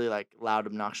a really, like, loud,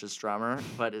 obnoxious drummer,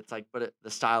 but it's like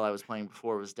the style I was playing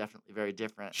before was definitely very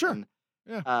different, Sure.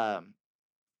 Yeah. um,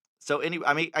 so anyway,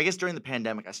 I mean, I guess during the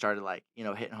pandemic, I started, like,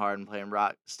 hitting hard and playing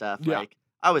rock stuff, Yeah. like,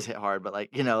 I always hit hard, but, like,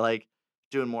 like,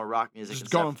 doing more rock music and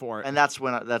Just stuff, going for it. and that's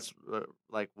when that's,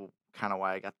 like, kinda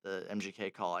why I got the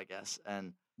MGK call, I guess,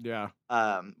 and, Yeah.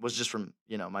 was just from,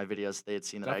 my videos, they had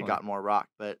seen that I had Definitely. gotten more rock,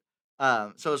 but,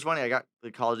 so it's funny, I got the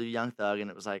call to do Young Thug,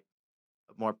 and it was, like,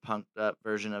 a more punked up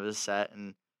version of his set,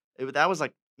 and that was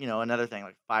like another thing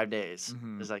like 5 days.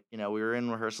 Mhm. Is like we were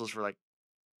in rehearsals for like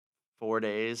 4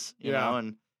 days, Yeah.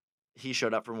 and he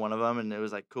showed up for one of them, and it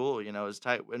was like cool, it was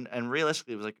tight, and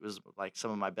realistically, it was like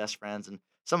some of my best friends and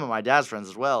some of my dad's friends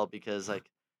as well because like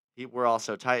we're all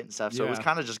so tight and stuff. So it was Yeah.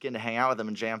 kind of just getting to hang out with them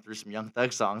and jam through some Young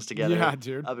Thug songs together Yeah,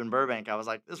 dude. up in Burbank. I was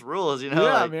like, this rules, Yeah,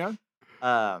 like man.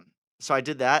 um. So I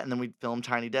did that, and then we filmed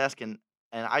Tiny Desk, and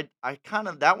I kind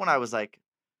of that one I was like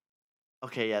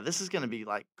okay, yeah, this is gonna be,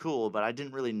 like, cool, but I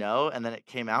didn't really know, and then it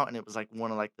came out, and it was, like,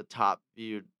 one of, like, the top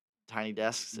viewed Tiny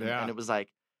Desks, and Yeah. it was, like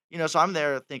so I'm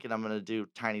there thinking I'm gonna do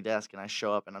Tiny Desk, and I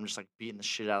show up, and I'm just, like, beating the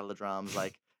shit out of the drums,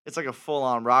 like, it's like a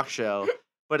full-on rock show,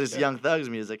 but it's Yeah. Young Thug's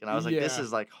music, and I was like, "This Yeah.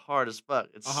 is, like, hard as fuck."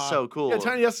 It's Uh-huh. so Yeah, cool.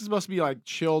 Tiny Desk is supposed to be, like,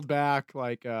 chilled back,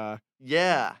 like,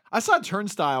 Yeah. I saw a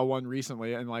Turnstile one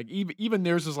recently, and, like, even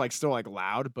theirs was, like, still, like,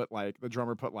 loud, but, like, the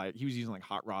drummer put, like he was using, like,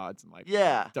 hot rods and, like,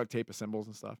 Yeah. duct tape of cymbals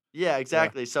and stuff. Yeah, Yeah.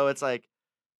 exactly, so it's like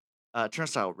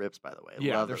Turnstile rips, by the way,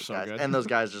 Yeah, love they're those so guys, good. and those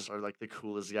guys just are, like, the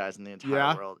coolest guys in the entire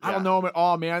Yeah. world, I don't yeah. know 'em at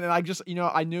all, man, and I just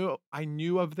I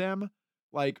knew of them,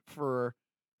 like, for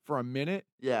a minute.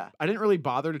 Yeah. I didn't really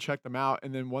bother to check them out,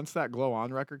 and then once that Glow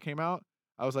On record came out,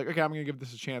 I was like, "Okay, I'm gonna give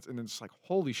this a chance," and then it's like,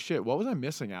 "Holy shit, what was I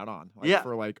missing out on?" Like, Yeah.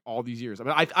 for, like, all these years. I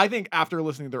mean, I think after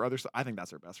listening to their other stuff, I think that's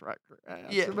their best record.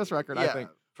 It's Yeah, their best record, I yeah, think,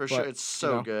 for sure, but, it's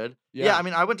so good. Yeah, yeah, I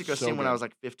mean, I went to go see so him when I good. was,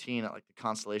 like, 15 at, like, the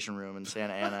Constellation Room in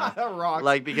Santa Ana, That rocks.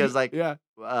 like, because, like, Yeah.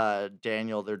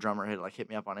 Daniel, their drummer, had, like, hit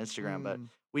me up on Instagram, but Mm.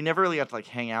 we never really got to, like,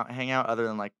 hang out other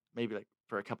than, like, maybe, like,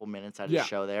 for a couple minutes at his Yeah,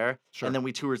 show there, and sure. then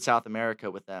we toured South America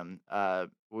with them,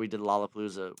 we did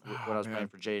Lollapalooza when Oh, I was playing man.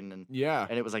 for Jaden, and Yeah.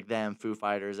 and it was, like, them, Foo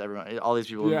Fighters, everyone all these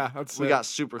people, Yeah, that's we sick. got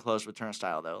super close with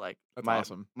Turnstile, though, like, That's my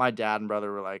awesome. my dad and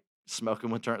brother were, like, smoking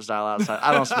with Turnstile outside.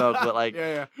 I don't smoke, but, like,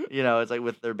 Yeah, yeah. it's like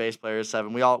with their bass player and stuff,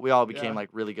 and we all became Yeah. like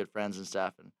really good friends and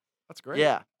stuff. And That's great.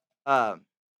 yeah,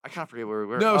 I kind of forget where we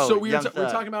were. No, Oh, so we Young were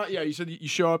Thug. talking about you said you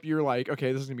show up, you're like,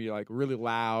 "Okay, this is gonna be, like, really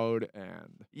loud,"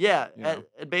 and, Yeah, you know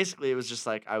and basically it was just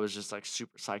like I was just like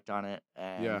super psyched on it,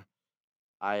 and yeah.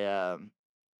 I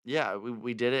yeah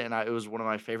we did it, and it was one of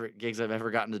my favorite gigs I've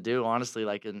ever gotten to do. Honestly,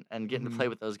 like and getting to play Mhm.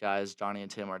 with those guys, Johnny and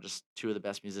Tim, are just two of the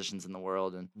best musicians in the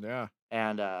world, Yeah.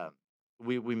 and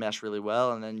we meshed really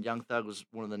well. And then Young Thug was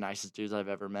one of the nicest dudes I've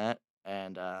ever met.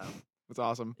 And That's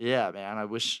awesome. yeah, man, I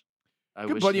Good wish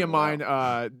buddy him of mine,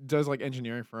 well. does, like,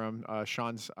 engineering for him,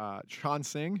 Sean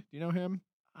Singh. Do you know him?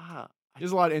 Ah, He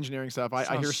does a lot of engineering stuff.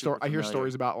 sounds super I hear familiar.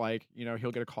 stories about, like,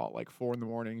 he'll get a call at, like, 4 in the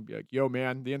morning and be like, "Yo,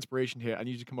 man, the inspiration hit. I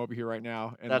need you to come over here right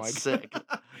now," and, That's like, sick.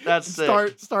 That's and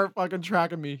sick. start fucking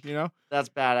tracking me, you know? That's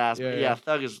badass. Yeah, But yeah. yeah,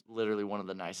 Thug is literally one of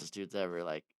the nicest dudes ever.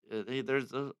 Like,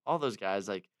 there's all those guys.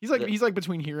 Like, the He's, like,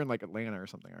 between here and, like, Atlanta or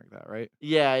something like that, right?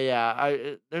 yeah,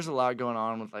 yeah. There's a lot going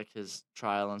on with like his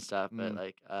trial and stuff, but Mm,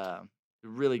 like,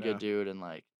 really good yeah. dude, and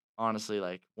like honestly,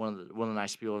 like one of the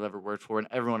nicest people I've ever worked for, and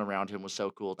everyone around him was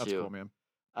so cool That's too. cool, man.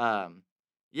 Um,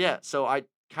 yeah, so I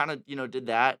kind of did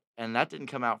that, and that didn't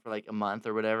come out for like a month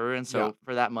or whatever, and Yeah. so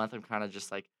for that month, I'm kind of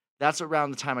just like that's around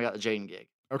the time I got the Jaden gig.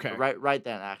 Okay. Right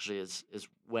then actually is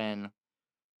when.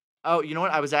 Oh, you know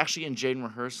what? I was actually in Jaden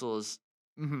rehearsals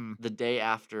Mhm. the day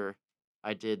after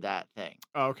I did that thing.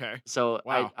 Oh, okay. So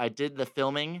Wow. I did the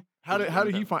filming for the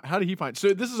Young Thug. How did he find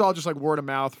so this is all just, like, word of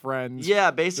mouth, friends. Yeah, They're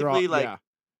all basically, like, yeah.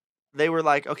 they were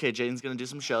like, "Okay, Jaden's gonna do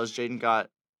some shows." Jaden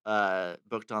got,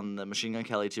 booked on the Machine Gun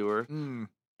Kelly tour, Mm,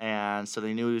 and so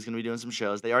they knew he was gonna be doing some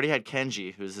shows. They already had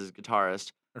Kenji, who's his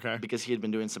guitarist, okay. because he had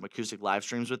been doing some acoustic live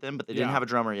streams with him, but they didn't Yeah. have a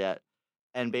drummer yet.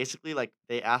 And basically, like,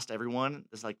 they asked everyone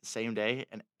this, like, the same day,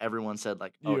 and everyone said,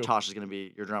 like, "Oh, You. Tosh is gonna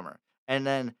be your drummer." And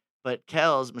then but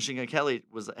Kells, Machine Gun Kelly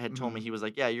had told me, Mhm. he was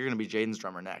like, "Yeah, you're gonna be Jaden's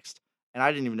drummer next." And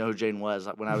I didn't even know who Jaden was,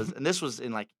 when I was and this was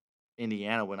in, like,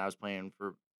 Indiana when I was playing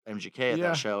for MGK at that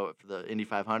Yeah. show for the Indy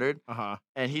 500, Uh-huh.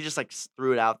 and he just, like,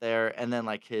 threw it out there, and then,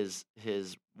 like, his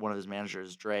one of his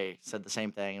managers, Dre, said the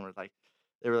same thing, and was like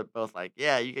they were both like,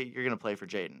 "Yeah, you're gonna play for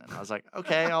Jaden." And I was like,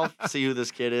 "Okay, I'll see who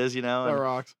this kid is," That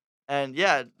rocks. and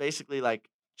yeah, basically, like,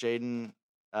 Jaden,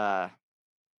 uh,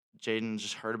 Jaden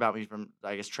just heard about me from,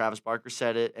 I guess, Travis Barker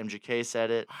said it, MGK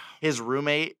said it. Wow. His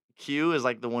roommate, Q, is,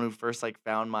 like, the one who first, like,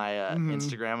 found my, Mhm.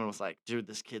 Instagram and was like, "Dude,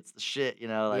 this kid's the shit,"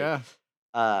 like, Yeah.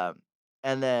 um,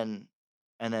 and then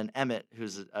Emmett,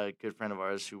 who's a good friend of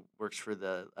ours who works for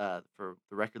the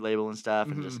record label and stuff,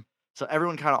 and just Mhm. so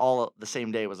everyone kinda all the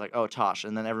same day was like, "Oh, Tosh,"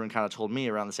 and then everyone kinda told me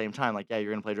around the same time, like, "Yeah,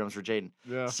 you're gonna play drums for Jaden."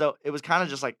 Yeah. So, it was kinda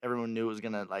just like everyone knew it was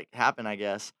gonna, like, happen, I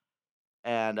guess,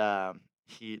 and,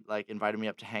 he, like, invited me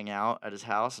up to hang out at his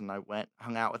house, and I went,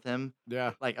 hung out with him.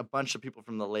 Yeah. Like, a bunch of people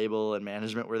from the label and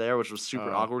management were there, which was super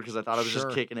Uh, awkward because I thought I was just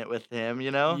sure. kicking it with him,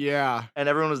 Yeah. and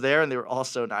everyone was there, and they were all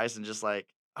so nice and just like,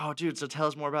 "Oh, dude, so tell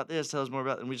us more about this, tell us more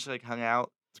about" and we just, like, hung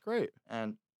out, It's great.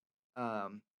 and,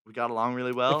 we got along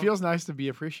really It well. feels nice to be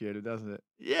appreciated, doesn't it?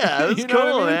 Yeah, it was You know what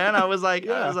I cool, mean? man. I Yeah. was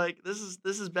like, this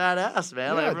is badass,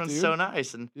 man." Like, Yeah, everyone's so dude.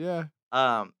 nice, and, Yeah.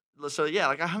 so, yeah,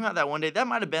 like, I hung out that one day. That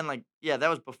might have been, like yeah, that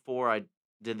was before I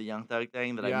did the Young Thug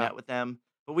thing that I Yeah. met with them,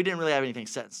 but we didn't really have anything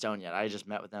set in stone yet. I just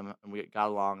met with them, and we got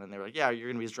along, and they were like, "Yeah, you're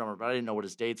gonna be his drummer," but I didn't know what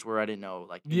his dates were. I didn't know,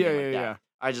 like, Yeah, anything yeah, like that. yeah.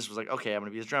 I just was like, "Okay, I'm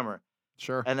gonna be his drummer."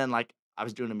 Sure. And then, like, I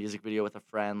was doing a music video with a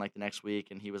friend, like, the next week,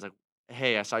 and he was like,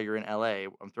 "Hey, I saw you're in LA.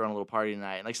 I'm throwing a little party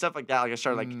tonight," and, like, stuff like that. Like, I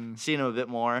started, like, Mm. seeing him a bit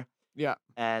more, Yeah.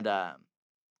 and,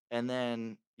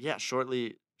 then, yeah,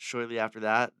 shortly after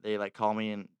that, they, like, called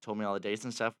me and told me all the dates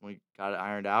and stuff, and we got it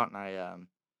ironed out, and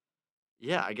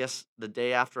yeah, I guess the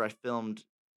day after I filmed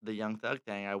the Young Thug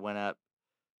thing, I went up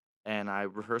and I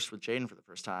rehearsed with Jaden for the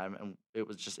first time, and it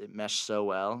was just it meshed so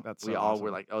well. That's We so all were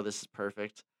awesome. like, "Oh, this is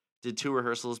perfect." Did 2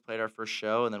 rehearsals, played our first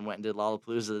show, and then went and did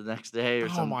Lollapalooza the next day or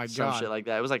Oh my some shit god. like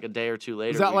that. It was like a day or 2 Was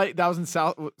later. that like that was in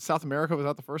South America? Was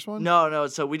that the first one? No, no,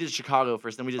 so we did Chicago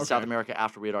first, then we did South Okay. America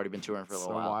after we had already been touring for a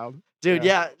little So while. wild. Dude,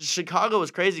 Yeah. yeah, Chicago was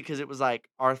crazy because it was, like,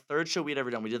 our 3rd show we'd ever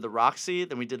done. We did the Roxy,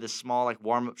 then we did this small, like,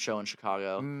 warm-up show in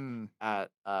Chicago Mm. at,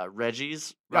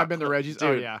 Reggie's Yeah, I've Rock been to Cl Reggie's.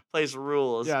 Oh, dude, yeah. place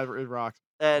rules. Yeah, it rocks.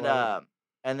 I And, love it.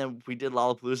 and then we did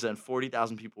Lollapalooza, and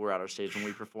 40,000 people were at our stage when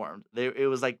we performed. It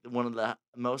was, like, one of the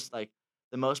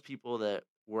most people that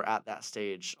were at that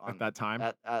stage At on that time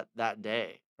at that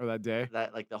day. or that day.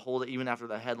 That like, the whole even after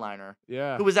the headliner,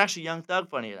 Yeah. who was actually Young Thug,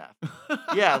 funny enough.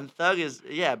 Yeah, and Thug is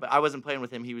yeah, but I wasn't playing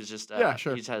with him, he was just, Yeah, he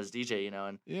sure. just had his DJ,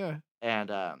 Yeah.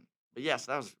 but yeah,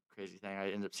 so that was a crazy thing. I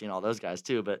ended up seeing all those guys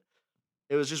too, but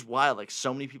it was just wild, like,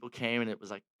 so many people came, and it was,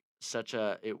 like,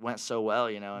 it went so well,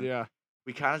 and Yeah.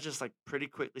 we kinda just, like, pretty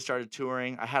quickly started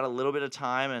touring. I had a little bit of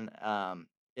time, and,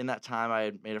 in that time, I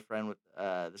had made a friend with,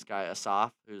 this guy,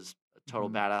 Asaf, who's a total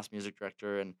Mhm. badass music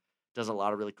director and does a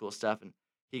lot of really cool stuff, and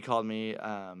he called me,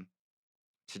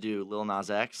 to do Lil Nas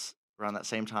X around that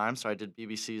same time, so I did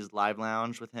BBC's Live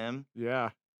Lounge with him, Yeah.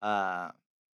 uh,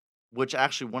 which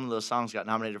actually one of those songs got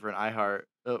nominated for an iHeart,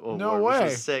 No award, which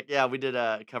was way. sick. Yeah, we did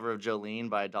a cover of Jolene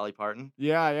by Dolly Parton,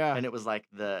 Yeah, yeah. and it was like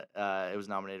it was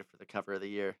nominated for the cover of the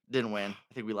year. Didn't win.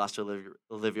 I think we lost to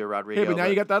Olivia Hey, but Rodrigo, now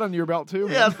you but got that under your belt too,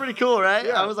 yeah, man. it's pretty cool, right? I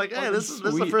Yeah, was like, hey, fucking this is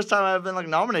the sweet. first time I've been like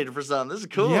nominated for something. This is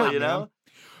cool, Yeah, you man. know?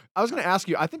 I was Uh, gonna ask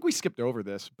you, I think we skipped over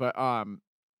this, but,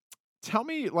 tell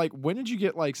me, like, when did you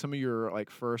get, like, some of your, like,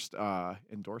 first,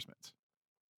 endorsements?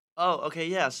 Oh, okay,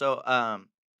 yeah. So,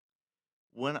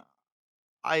 when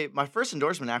I my first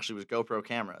endorsement actually was GoPro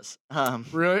cameras.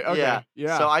 Really? Yeah. Okay, So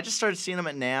yeah. I just started seeing them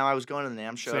at NAMM. I was going to the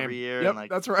NAMM show every Same. year and Yep,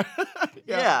 like that's right.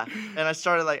 Yeah. yeah, and I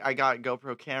started like I got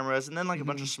GoPro cameras and then like a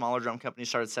bunch of Mhm. smaller drum companies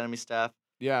started sending me stuff.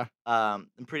 Yeah. And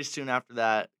pretty soon after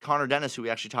that, Connor Dennis, who we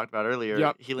actually talked about earlier,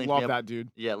 Yep. he linked me Love up. that dude.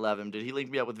 Yeah, love him, dude. He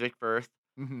linked me up with Vic Firth.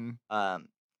 Mhm. Um,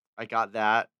 I got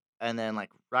that, and then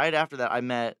like right after that, I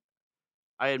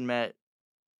had met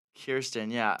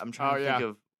Kirsten. Yeah, I'm trying Oh, to think yeah.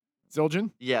 of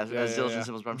Zildjian? yeah, Yeah, yeah, Zildjian yeah.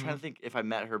 Symbols, but I'm trying Mhm. to think if I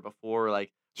met her before,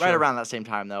 like right Sure. around that same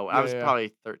time though. I Yeah, was yeah, yeah.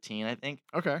 probably 13, I think,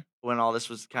 Okay. when all this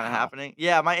was kind of Wow. happening.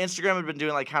 Yeah, my Instagram had been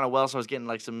doing like kind of well, so I was getting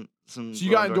like some So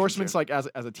you little got endorsements endorsements, here. like,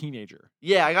 as a teenager?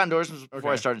 Yeah, I got endorsements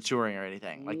before I Okay. started touring or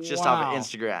anything, like just off of Wow.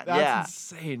 Instagram. That's Yeah.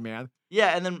 insane, man.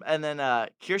 Yeah, and then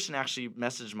Kirsten actually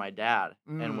messaged my dad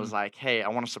and was Mm. like, "Hey, I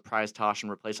want to surprise Tosh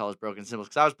and replace all his broken cymbals."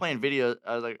 Because I was playing videos,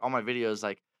 I was like all my videos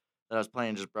like that I was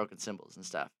playing just broken cymbals and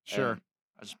stuff, and Sure.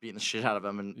 I was just beating the shit out of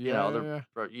them, and Yeah, yeah, they're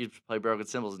yeah. you just play broken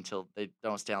cymbals until they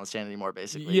don't stay on the stand anymore,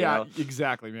 basically, Yeah,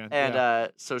 exactly, man. And Yeah.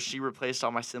 so she replaced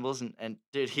all my cymbals, and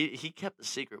dude, he kept the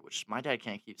secret, which my dad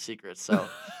can't keep secrets. So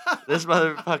this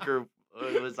motherfucker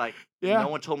was like, no Yeah,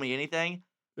 one told me anything.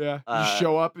 yeah. You Uh,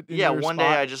 show up in yeah, your one day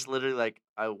spot. I just literally like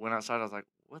I went outside. I was like,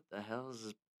 "What the hell is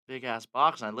this big ass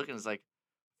box?" And I look and it's like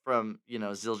from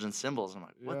Zildjian Symbols. I'm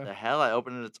like, "What Yeah, the hell?" I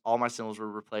opened it. It's all my symbols were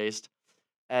replaced,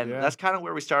 and yeah. that's kind of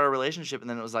where we started our relationship. And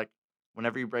then it was like,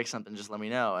 whenever you break something, just let me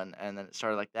know. And then it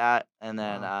started like that.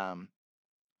 Wow.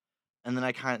 And then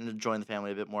I kind of joined the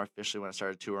family a bit more officially when I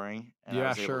started touring, and I Yeah,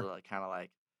 was able to sure. like kind of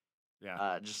like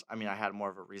Yeah, just I mean I had more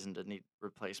of a reason to need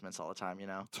replacements all the time.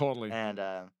 totally. And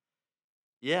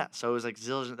yeah, so it was like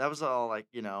Zildjian that was all, like,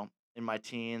 in my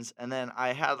teens, and then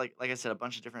I had, like I said, a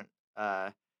bunch of different,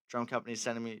 drum companies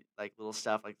sending me, like, little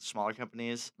stuff, like, smaller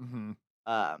companies, Mhm.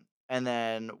 and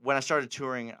then when I started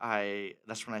touring, I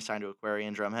that's when I signed to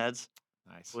Aquarian Drumheads,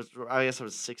 Nice. I guess I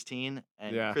was 16,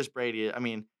 and Yeah. Chris Brady, I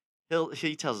mean,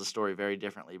 he tells the story very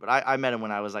differently, but I met him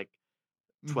when I was, like,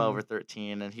 12 or Mhm.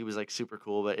 13, and he was, like, super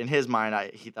cool, but in his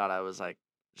mind, he thought I was, like,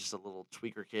 just a little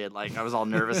tweaker kid, like, I was all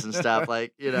nervous and stuff,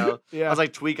 like, I Yeah, was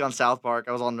like Tweak on South Park,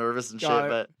 I was all nervous and shit, got it.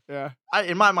 but Yeah.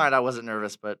 in my mind, I wasn't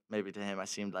nervous, but maybe to him, I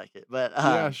seemed like it,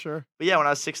 Yeah, sure. but yeah, when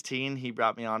I was 16, he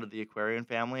brought me onto the Aquarian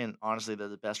family, and honestly, they're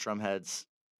the best drum heads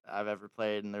I've ever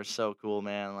played, and they're so cool,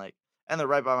 man, like and they're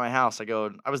right by my house,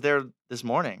 I was there this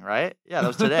morning, right? Yeah, that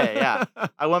was today, yeah.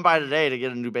 I went by today to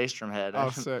get a new bass drum head, Oh,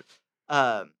 sick.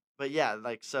 but yeah,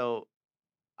 like, so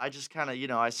I just kinda,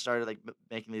 I started, like,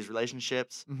 making these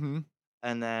relationships, Mhm.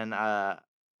 and then,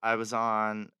 I was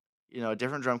on, a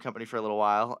different drum company for a little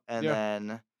while, and Yeah.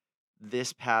 then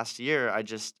this past year,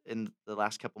 in the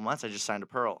last couple months, I just signed to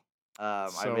Pearl. I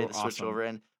So made the switch awesome. over,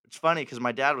 and it's funny because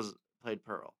my dad played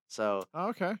Pearl, so Oh,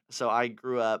 okay. I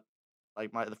grew up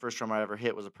like, the first drum I ever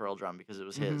hit was a Pearl drum because it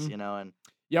was his, Mhm. and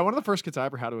Yeah, one of the first kits I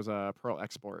ever had was a Pearl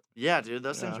Export. yeah, dude,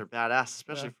 those things Yeah, are badass,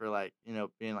 especially yeah. for, like,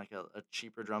 being, like, a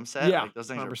cheaper drum set, Yeah, like, those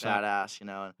things are 100%.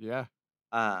 badass. Yeah.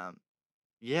 Um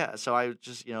Yeah, so I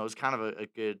just, it was kind of a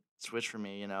good switch for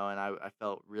me, and I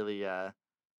felt really, I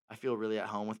feel really at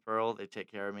home with Pearl. They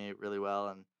take care of me really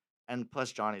well, and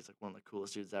plus Johnny's like one of the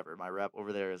coolest dudes ever. My rep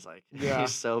over there is like Yeah.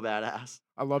 he's so badass.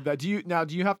 I love that. Do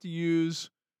you have to use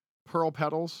Pearl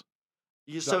pedals?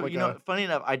 Is that So like a funny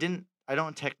enough, I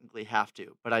don't technically have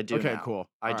to, but I do Okay, now. cool.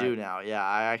 I Alright. do now. Yeah,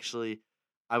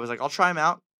 I was like I'll try them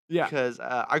out Yeah. because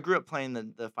I grew up playing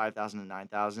the 5,000 and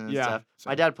 9,000 and Yeah, stuff.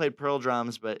 My same. dad played Pearl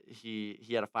drums, but he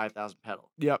had a 5,000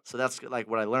 pedal, Yep. so that's like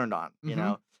what I learned on.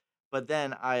 Mhm. But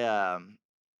then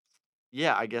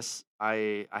yeah, I guess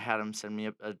I had him send me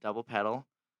a double pedal,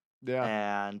 Yeah.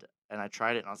 and I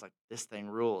tried it, and I was like, "This thing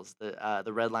rules."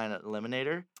 The Red Line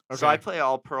Eliminator. So I Okay. play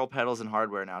all Pearl pedals and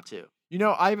hardware now too.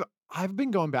 I've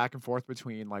been going back and forth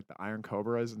between, like, the Iron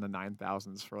Cobras and the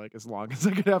 9000s for, like, as long as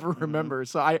I could ever Mhm. remember,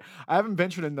 so I haven't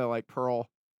ventured into, like, Pearl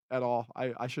at all.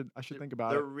 I should think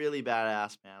about They're it. really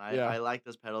badass, man. Yeah. I like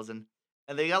those pedals, and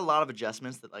they got a lot of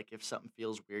adjustments that, like, if something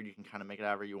feels weird, you can kinda make it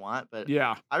however you want, but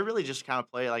Yeah. I really just kinda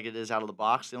play it like it is out of the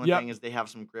box. The only Yep. thing is they have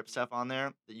some grip stuff on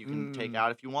there that you can take Mm.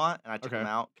 out if you want, and I took them Okay.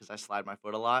 out because I slide my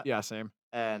foot a lot, Yeah, same.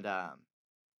 and,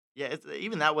 yeah,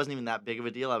 even that wasn't even that big of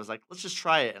a deal. I was like, "Let's just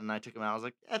try it," and I took them out. I was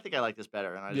like, "I think I like this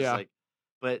better," and I just, Yeah. like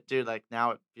But dude, like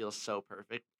now it feels so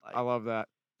perfect. I Like, love that.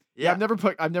 Yeah, yeah, I've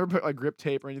never put like grip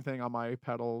tape or anything on my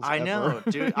pedals I ever. know,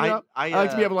 dude. You know, I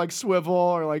like to be able to like swivel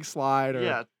or like slide or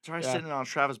Yeah, try yeah. sitting on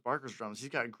Travis Barker's drums. He's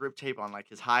got grip tape on like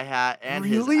his hi hat and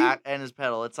Really? and his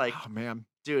pedal. It's like, Oh man.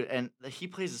 dude, and he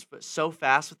plays his foot so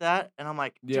fast with that, and I'm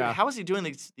like, dude, Yeah. how is he doing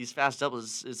these fast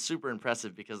doubles? It's super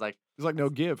impressive because like, There's like no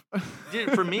give.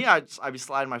 dude, for me, I'd be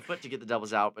sliding my foot to get the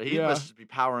doubles out, but he Yeah. must just be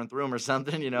powering through them or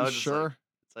something, you know? Just like Sure.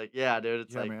 it's like, yeah, dude,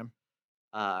 it's Yeah, like, man.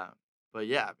 uh, but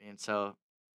yeah, I mean, so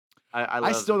I I love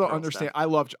the still don't pedal stuff.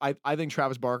 understand. I think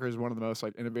Travis Barker is one of the most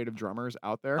like innovative drummers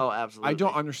out there. Oh, I don't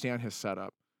absolutely. understand his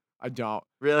setup. I don't.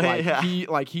 Really? Yeah.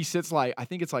 Like he sits like I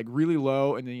think it's like really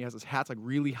low and then he has his hats like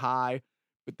really high,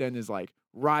 but then his like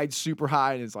rides super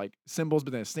high and his like cymbals,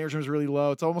 but then his snare drum is really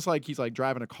low. It's almost like he's like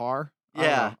driving a car. I don't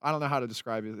know. Yeah. I don't know how to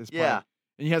describe his playing. Yeah.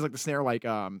 And he has like the snare like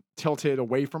tilted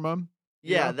away from him,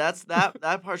 you Yeah, know? that's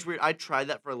that part's weird. I tried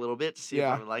that for a little bit to see if I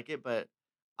Yeah. would like it, but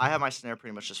I have my snare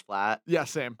pretty much just flat. Yeah,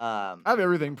 same. Um, I have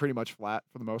everything pretty much flat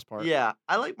for the most part. yeah,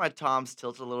 I like my toms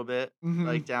tilted a little bit,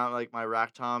 like Mhm. down like my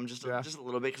rack tom Yeah. just a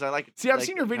little bit because I See, I've like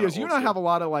seen your it kind of videos. You old and I have school. a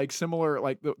lot of like similar,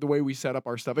 like the way we set up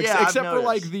our stuff, Yeah, I've except for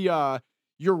like noticed. the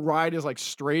your ride is like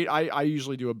straight. I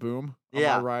usually do a boom on my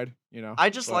Yeah, ride, you know.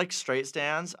 I just But like straight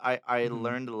stands. I mhm.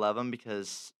 learned to love them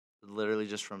because literally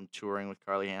just from touring with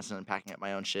Carly Hansen and packing up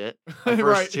my own shit. My Right,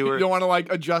 first you tour, don't want to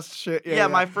like adjust shit. Yeah, yeah, yeah,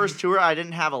 my first tour, I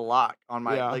didn't have a lock on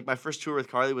my yeah. like my first tour with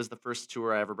Carly was the first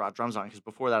tour I ever brought drums on because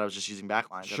before that I was just using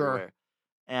backlines Sure. everywhere.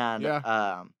 And,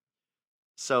 Yeah,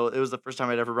 so it was the first time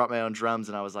I'd ever brought my own drums,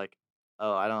 and I was like,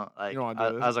 "Oh, I don't you like." don't want to I,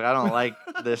 do I this. was like, "I don't like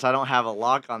this. I don't have a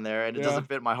lock on there, and it Yeah, doesn't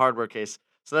fit my hardware case."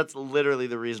 So that's literally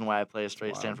the reason why I play a it's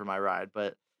straight stand wild. for my ride.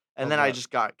 But and Love then I that.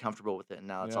 just got comfortable with it, and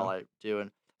now that's all Yeah. I do.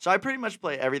 And so I pretty much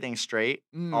play everything straight.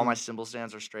 All my Mm, cymbal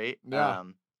stands are straight. yeah.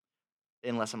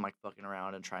 Unless I'm like fucking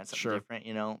around and trying something Sure. different,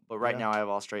 you know. But right Yeah. now I have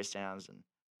all straight stands, and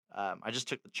I just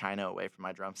took the China away from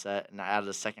my drum set, and I added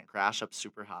a second crash up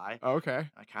super high. Okay.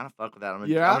 I kind of fuck with that. I'm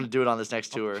Yeah. gonna do it on this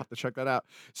next I'll tour. have to check that out.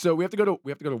 So we have to go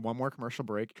to one more commercial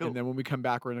break, and Cool. then when we come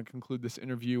back, we're gonna conclude this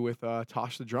interview with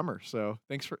Tosh the drummer. So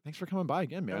thanks for coming by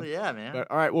again, Hell man. yeah, man. But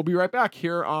all right, we'll be right back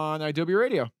here on Adobe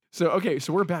Radio. So okay,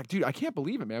 so we're back, dude. I can't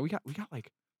believe it, man. We got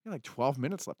like 12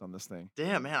 minutes left on this thing.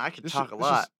 Damn, man, I could This ju- talk a this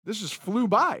just lot. this just flew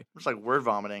by. I'm just like word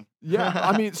vomiting. Yeah,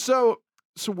 I mean, so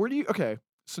where do you okay?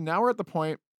 So now we're at the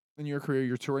point in your career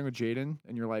you're touring with Jaden,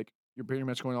 and you're pretty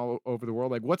much going all over the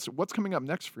world. Like, what's coming up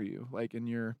next for you? Like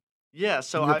Yeah, in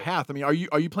so your path. I mean, are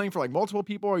you playing for like multiple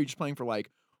people? Are you just playing for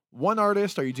like one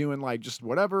artist? Are you doing like just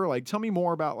whatever? Like, tell me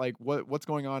more about like what's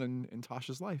going on in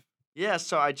Tasha's life.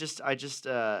 so I just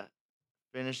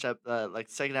finished up like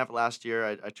second half of last year.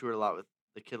 I toured a lot with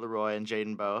the Kid Leroy and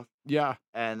Jaden both, Yeah,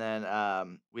 and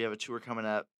then we have a tour coming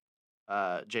up.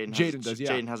 Jaden does. Yeah.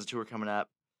 Jaden has a tour coming up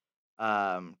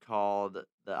called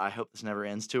the I Hope This Never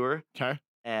Ends tour, Okay.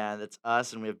 and it's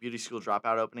us, and we have Beauty School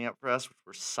Dropout opening up for us, which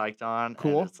we're psyched on, and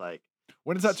Cool. it's like.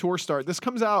 When does that tour start? This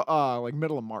comes out like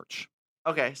middle of March.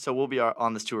 Okay, so we'll be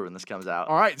on this tour when this comes out.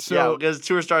 All right. Yeah, So because the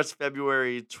tour starts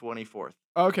February 24th.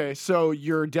 okay, so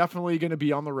you're definitely going to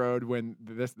be on the road when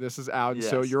this is out. And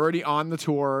so Yes. you're already on the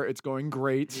tour. It's going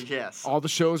great. Yes. All the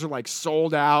shows are like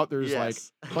sold out. There's like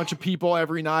Yes. a bunch of people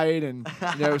every night, and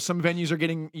some venues are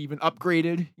getting even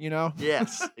upgraded.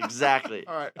 Yes, exactly.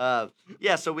 All right.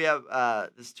 Yeah, so we have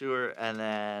this tour, and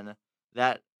then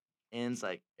that ends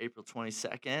like April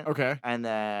 22nd. Okay. And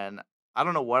then I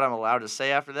don't know what I'm allowed to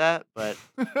say after that, but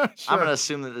I'm Sure. going to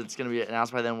assume that it's going to be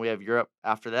announced by then. We have Europe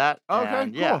after that. Okay.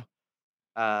 And Cool. yeah,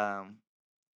 um,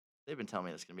 they've been telling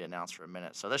me it's going to be announced for a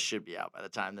minute. So this should be out by the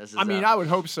time this is I mean, up. I would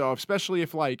hope so, especially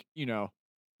if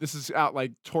this is out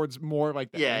like towards more like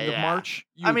the Yeah, end of yeah. March.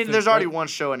 You I would mean, think, there's already right? one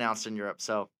show announced in Europe,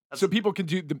 so So people can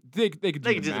do they could do they the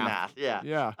can do the math. math.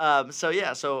 Yeah.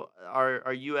 Yeah. So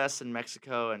our U.S. and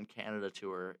Mexico and Canada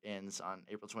tour ends on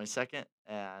April 22nd,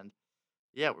 and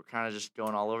yeah, we're kind of just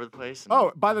going all over the place. And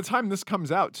Oh, by the time this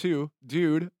comes out too,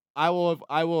 dude, I will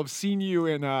have seen you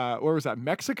in where was that?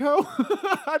 Mexico?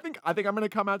 I think I'm gonna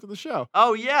come out to the show.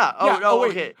 oh yeah. Oh Yeah. no.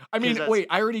 Wait. Okay. I 'Cause mean, that's- wait.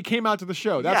 I already came out to the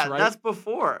show. That's yeah, right. that's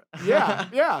before. Yeah.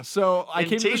 Yeah. So I In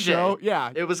came to the TJ. show.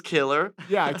 Yeah. It was killer.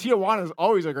 Yeah. Tijuana is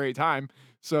always a great time.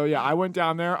 So yeah, I went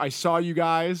down there. I saw you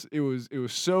guys. It was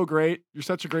so great. You're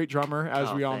such a great drummer, as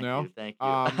Oh, we all thank know. you, thank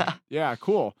you. Yeah.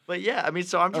 Cool. But yeah, I mean,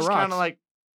 so I'm That just kind rocks. of like,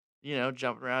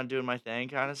 jumping around doing my thing,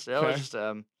 kind of still. Okay. It's just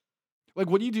Like,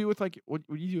 what do you do with what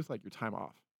do you do with like your time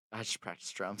off? I just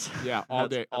practice drums. Yeah, all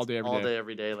That's- day, all that's day, every all day. day,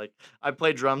 every day. Like I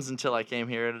played drums until I came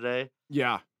here today.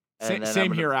 Yeah. And then I'm Same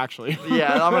gonna- here, actually.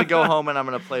 Yeah, I'm gonna go home and I'm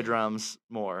gonna play drums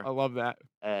I more, love that.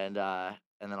 and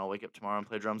then I'll wake up tomorrow and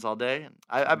play drums all day. And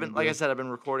I've been, Good like I deal. said, I've been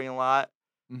recording a lot.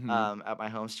 Mhm. at my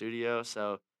home studio.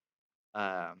 So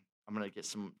I'm gonna get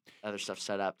some other stuff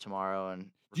set up tomorrow and record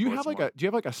some more. Do you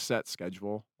have like a set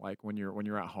schedule like when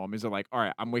you're at home? Is it like, all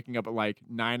right, I'm waking up at like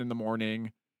 9 in the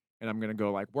morning and I'm gonna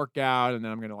go like work out and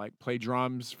then I'm gonna like play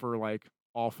drums for like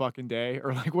all fucking day?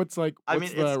 Or like I mean,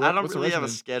 it's I don't what's the really have a regimen?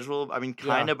 schedule. I mean,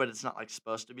 Yeah. kinda, but it's not like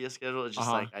supposed to be a schedule. It's just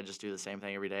Uh-huh. like I just do the same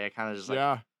thing every day. I kind of just like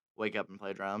Yeah. wake up and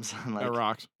play drums and That like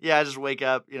rocks. yeah, I just wake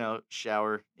up,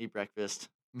 shower, eat breakfast,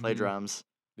 play Mhm. drums.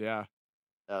 Yeah.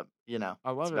 I That's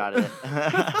love it. about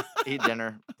it. Eat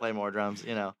dinner, play more drums.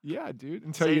 Yeah, dude,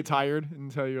 until you Say get tired,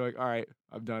 until you're like, "All right,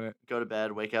 I've done it." go to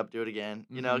bed, wake up, do it again.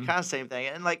 Mhm. Kind of same thing.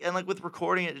 And like with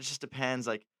recording it, it just depends.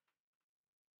 Like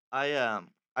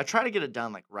I try to get it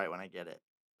done like right when I get it.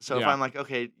 So if Yeah. I'm like,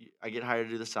 okay, I get hired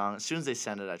to do the song, as soon as they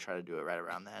send it, I try to do it right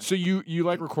around then. So you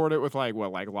like And record it with like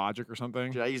what, like Logic or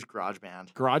something? dude, I use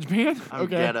GarageBand. GarageBand? I'm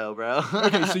Okay. ghetto, bro.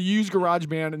 Okay, so you use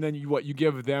GarageBand and then you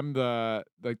give them the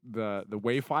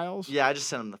WAV files? Yeah, I just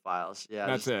send them the files.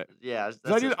 That's it. Yeah, 'Cause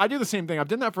that's it. I do the same thing. I've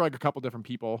done that for like a couple different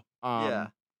people. Yeah.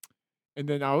 And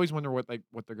then I always wonder what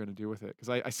they're gonna do with it because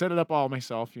I set it up all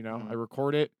myself. I Mhm.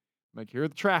 record it. I'm like, here are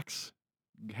the tracks.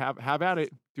 Have at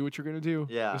it. Do what you're gonna do,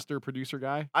 Yeah. Mr. Producer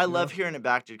guy. I love hearing it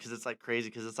back, dude, because it's like crazy.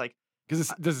 Because it's like, Because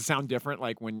does it sound different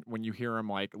like when you hear them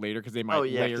like later? Because they oh might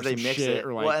yeah, layer because they some mix shit it.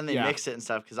 or Well, like and they mix it and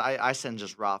stuff. Because I send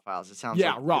just raw files. It sounds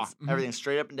yeah, like raw. it's Mhm. everything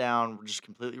straight up and down, just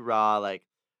completely raw. Like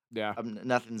Yeah,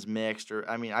 nothing's mixed, or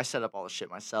I mean, I set up all the shit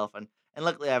myself, and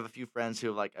luckily I have a few friends who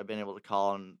have like I've been able to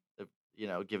call and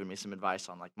have, given me some advice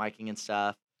on like miking and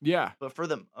stuff. yeah. But for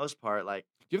the most part, like,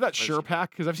 Do you have that let's Sure see.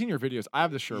 Pack? Because I've seen your videos. I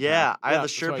have the Sure Pack. Yeah, I have Yeah, the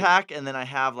that's Sure why. Pack, and then I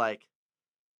have like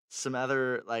some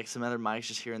other mics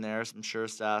just here and there, some Shure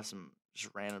stuff, some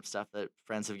just random stuff that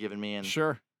friends have given me, and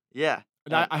Sure. yeah,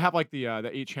 And and I have like the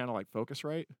 8 channel like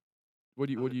Focusrite. uh, What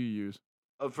do you use?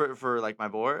 for like my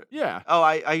board. Yeah. Oh,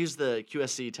 I use the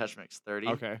QSC TouchMix 30.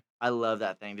 Okay. I love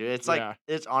that thing, dude. It's like Yeah.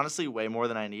 it's honestly way more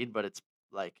than I need, but it's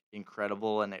like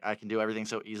incredible, and I can do everything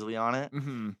so easily on it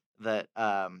Mhm. that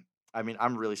I mean,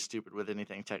 I'm really stupid with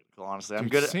anything technical, honestly. I'm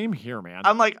Dude, good at same here, man.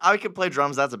 I'm like I can play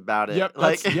drums, that's about it. Yep,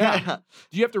 Like that's yeah.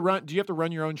 Do you have to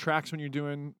run your own tracks when you're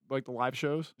doing like the live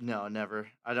shows? no, never.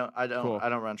 I don't I don't Cool. I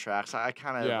don't run tracks. I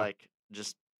kind of Yeah. like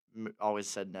just always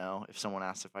said no if someone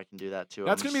asked if I can do that too.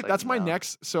 I'm just like That's my no.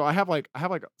 next so I have like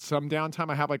some downtime.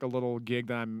 I have like a little gig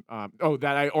that I'm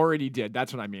that I already did.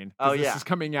 That's what I mean. Oh Because this yeah. is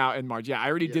coming out in March. Yeah, I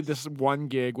already did Yes. this one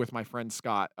gig with my friend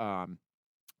Scott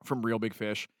from Real Big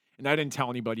Fish. And I didn't tell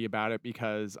anybody about it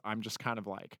because I'm just kind of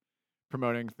like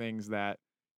promoting things that,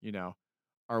 you know,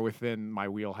 are within my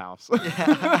wheelhouse.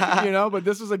 Yeah. But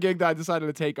this was a gig that I decided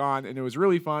to take on and it was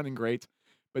really fun and great.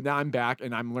 But now I'm back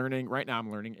and I'm learning right now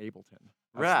I'm learning Ableton.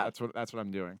 Rad. That's what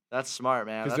I'm doing. That's smart,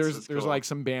 man. Because That's there's cool. like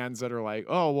some bands that are like,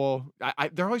 oh well,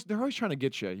 they're always trying to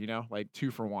get you, like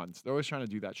 2 for 1s. They're always trying to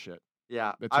do that shit,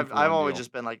 Yeah. the two I've for I've one always deal.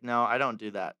 just been like, no, I don't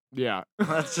do that. Yeah,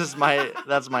 That's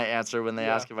my answer when they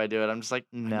yeah. ask if I do it. I'm just like,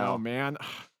 I know, no. man.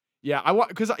 Yeah, I want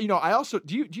because I also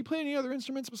do you play any other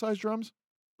instruments besides drums?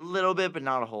 A little bit, but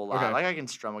not a whole lot. Okay, Like I can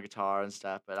strum a guitar and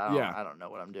stuff, but I don't yeah, I don't know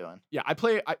what I'm doing. yeah. I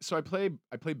play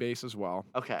bass as well,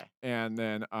 Okay. and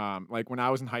then like when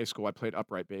I was in high school, I played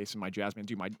upright bass in my jazz band.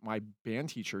 Dude, my band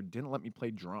teacher didn't let me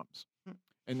play drums. Hmm.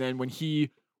 And then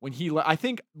I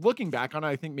think looking back on it,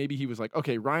 I think maybe he was like,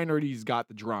 okay, Ryan already's got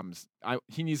the drums.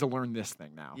 He needs to learn this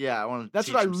thing now. Yeah, I want to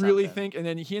That's what teach I him really something. think. And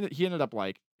then he ended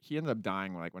up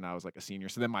dying like when I was like a senior.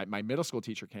 So then my middle school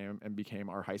teacher came and became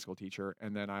our high school teacher,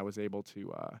 and then I was able to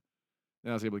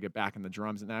get back in the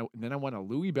drums, and then I won a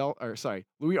Louis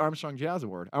Armstrong Jazz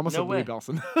Award. I almost No said Louis way.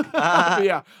 Bellson, but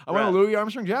yeah, I won a Rad. Louis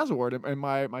Armstrong Jazz Award in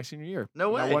my senior year,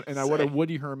 No and way. I won a Sick.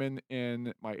 Woody Herman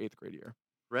in my 8th grade year.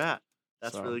 Rad.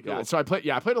 That's So really yeah, cool. so I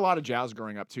played a lot of jazz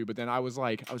growing up too, but then I was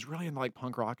really into like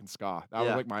punk rock and ska. Yeah.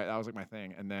 That was like my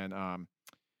thing, and then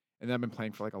I've been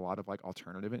playing for like a lot of like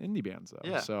alternative and indie bands though.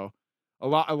 Yeah. So a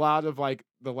lot of like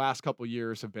the last couple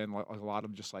years have been like a lot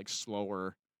of just like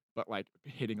slower, but like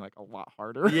hitting like a lot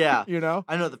harder. Yeah. you know.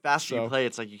 I know the faster you So play,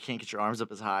 it's like you can't get your arms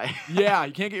up as high. yeah,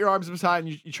 you can't get your arms up as high, and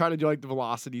you try to do like the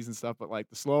velocities and stuff, but like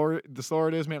the slower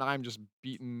it is, man, I'm just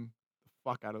beating the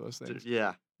fuck out of those things.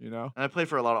 Yeah. You know. And I play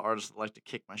for a lot of artists that like to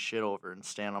kick my shit over and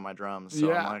stand on my drums. So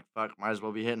I'm Yeah. like, fuck, might as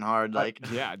well be hitting hard. Like,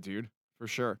 Yeah, dude, for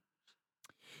sure.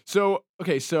 So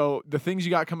okay, so the things you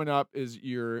got coming up is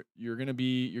you're gonna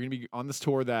be on this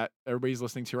tour that everybody's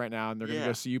listening to right now, and they're gonna go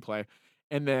yeah. see you play,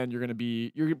 and then you're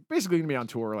basically gonna be on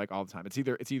tour like all the time. It's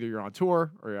either you're on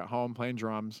tour or you're at home playing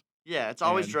drums, Yeah. It's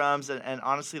always and drums. And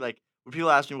honestly, like, when people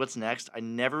ask me what's next, I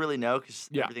never really know because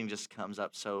yeah, everything just comes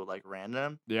up so, like,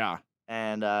 random. yeah,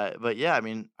 And, but yeah, I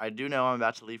mean, I do know I'm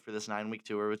about to leave for this 9-week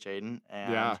tour with Jaden.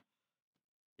 And yeah.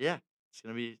 yeah, It's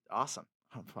gonna be awesome.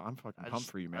 I'm fucking pumped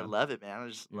for you, I man. love it, man. I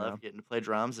just You know? love getting to play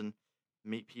drums and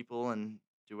meet people and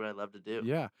do what I love to do.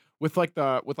 Yeah. With like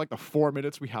the 4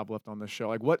 minutes we have left on this show,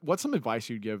 like what's some advice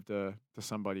you'd give to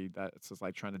somebody that's just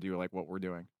like trying to do like what we're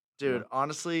doing? You Dude, know?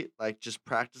 honestly, like, just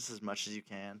practice as much as you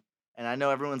can. And I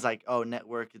know everyone's like, "Oh,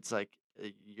 network." It's like,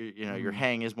 your Mm.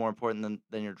 hang is more important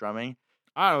than your drumming.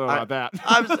 I don't know I about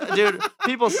that. dude,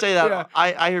 people say that. Yeah.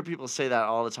 I hear people say that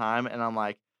all the time, and I'm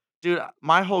like, dude,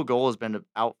 my whole goal has been to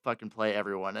out fucking play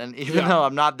everyone. And even Yeah. though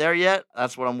I'm not there yet,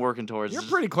 that's what I'm working towards. You're Is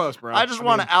just, pretty close, I bro. just I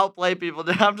want to mean, outplay people.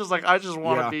 I'm just like, I just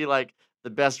want to yeah. be like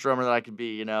the best drummer that I could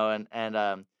be,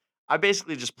 I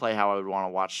basically just play how I would want to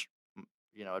watch,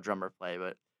 a drummer play.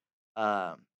 But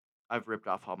I've ripped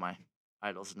off all my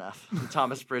idols enough.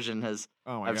 Thomas Pridgen has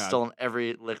Oh my I've god. stolen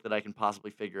every lick that I can possibly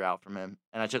figure out from him,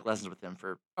 and I took lessons with him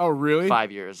for Oh, really?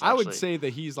 5 years, I would actually. say that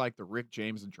he's like the Rick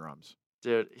James of drums.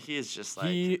 Dude, he is just like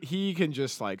He can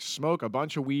just like smoke a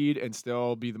bunch of weed and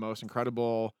still be the most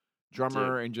incredible dude,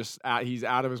 drummer and just he's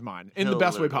out of his mind in the he'll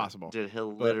best way literally possible. dude,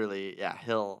 he'll But literally yeah,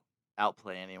 he'll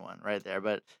outplay anyone right there.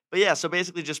 But yeah, so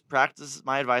basically just practice.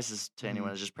 My advice is to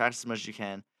anyone mhm, is just practice as much as you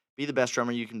can. Be the best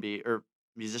drummer you can be, or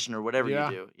musician, or whatever you yeah,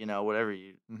 do,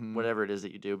 mhm, whatever it is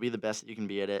that you do, be the best that you can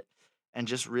be at it. And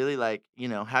just really like,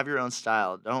 have your own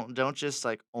style. Don't just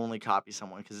like only copy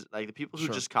someone, because like the people who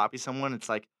sure, just copy someone, it's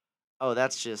like, oh,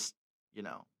 that's just, you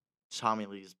know, Tommy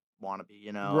Lee's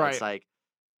wannabe, right,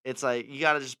 It's like you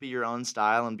gotta just be your own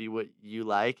style and be what you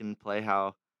like and play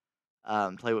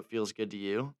what feels good to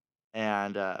you.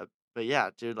 And but yeah,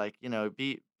 dude, like,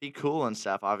 be cool and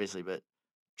stuff, obviously, but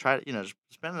try to, just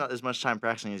spend as much time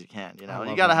practicing as you can, I You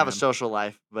love gotta that, have a man. social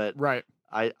life, but Right,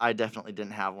 I definitely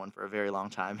didn't have one for a very long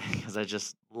time because I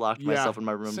just locked yeah, myself in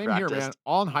my room and same here, man. practiced.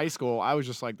 All in high school, I was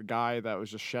just like the guy that was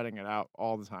just shedding it out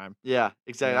all the time. Yeah, You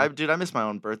exactly. know, I missed my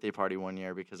own birthday party one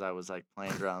year because I was like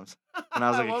playing drums. When I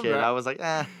was I like a love kid, that. I was like,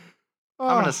 I'm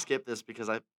gonna Oh, skip this because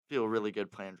I feel really good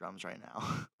playing drums right now.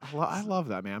 I love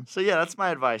that, man. So yeah, that's my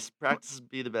advice. Practice,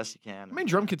 be the best you can, How many and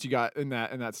drum kits you got in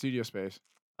that studio space?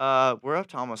 we're up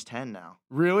to almost 10 now.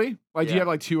 Really? Like, do you Yeah. have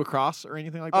like 2 across or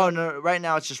anything like Oh that? no, right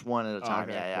now it's just one at a Oh, time.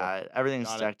 okay, Yeah, cool. yeah. Everything's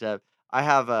Got it. stacked up. I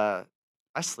have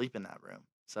I sleep in that room,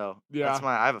 so Yeah,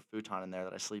 I have a futon in there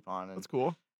that I sleep on, and that's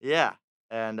cool. yeah,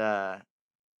 and yeah,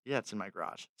 it's in my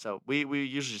garage. So we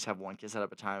usually just have one kit set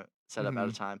up at a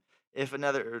Mhm. time. If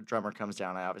another drummer comes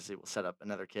down, I obviously will set up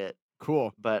another kit.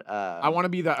 Cool. But I wanna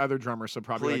be that other drummer, so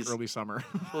probably, like, please, early summer.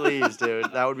 please,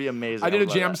 dude, that would be I amazing. I did a would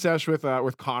love jam that. sesh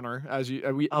with Connor as you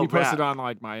Oh, we posted rad. on,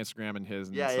 like, my Instagram and his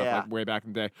and Yeah, stuff, like, yeah. way back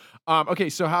in the day. Okay,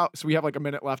 so we have, like, a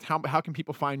minute left. How can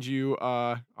people find you,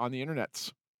 on the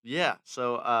internets? Yeah.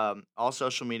 So all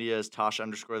social media is Tosh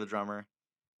underscore the drummer,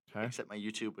 Okay. except my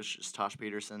YouTube, which is Tosh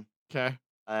Peterson. Okay.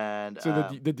 And So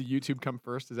did the YouTube come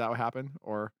first? Is that what happened?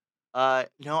 Or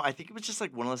no, I think it was just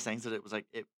like one of those things that it was like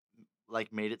it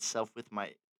like made itself with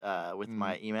mm,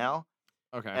 my email.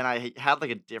 okay. And I had like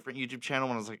a different YouTube channel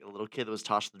when I was like a little kid that was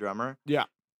Tosh the Drummer. Yeah.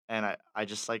 And I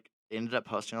just like ended up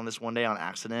posting on this one day on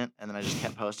accident, and then I just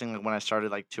kept posting like when I started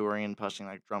like touring and posting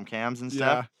like drum cams and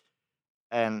stuff. Yeah.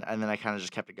 And then I kinda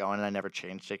just kept it going, and I never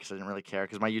changed it because I didn't really care,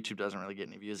 because my YouTube doesn't really get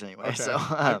any views anyway, so,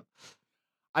 Okay.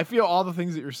 I feel all the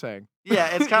things that you're saying. yeah,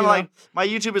 it's kinda You know? like my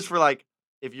YouTube is for, like,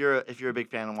 if you're a big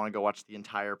fan and wanna go watch the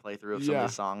entire playthrough of some of Yeah.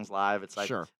 these songs live, it's like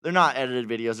Sure. they're not edited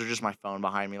videos, they're just my phone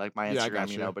behind me, like my Yeah, I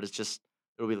Instagram, gotcha. but it's just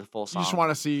it'll be the full You just song.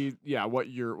 wanna see, yeah, what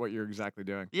you're exactly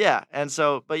doing. Yeah, and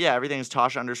so but yeah, everything is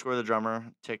Tosh underscore the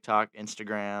drummer, TikTok,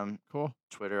 Instagram, Cool.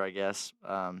 Twitter, I guess,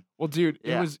 Well, dude,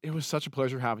 yeah. it was such a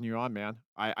pleasure having you on, man.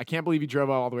 I can't believe you drove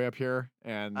all the way up here,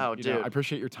 and Oh, I dude,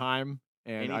 appreciate your time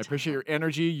and I appreciate anytime. your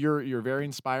energy. You're very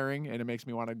inspiring, and it makes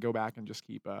me want to go back and just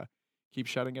keep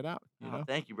shutting it out. Oh,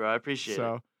 thank you, bro, I appreciate it.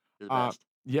 So, You're the uh, best.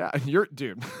 yeah, you're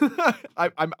dude.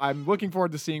 I'm looking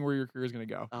forward to seeing where your career is gonna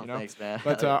go. Oh, thanks, man.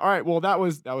 But Hell yeah. all right, well that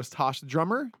was Tosh the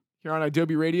drummer here on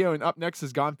Adobe Radio, and up next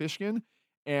is Gone Fishkin.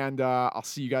 And I'll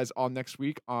see you guys all next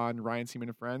week on Ryan Seaman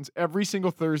and Friends every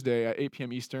single Thursday at 8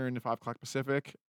 p.m. Eastern, 5 o'clock Pacific.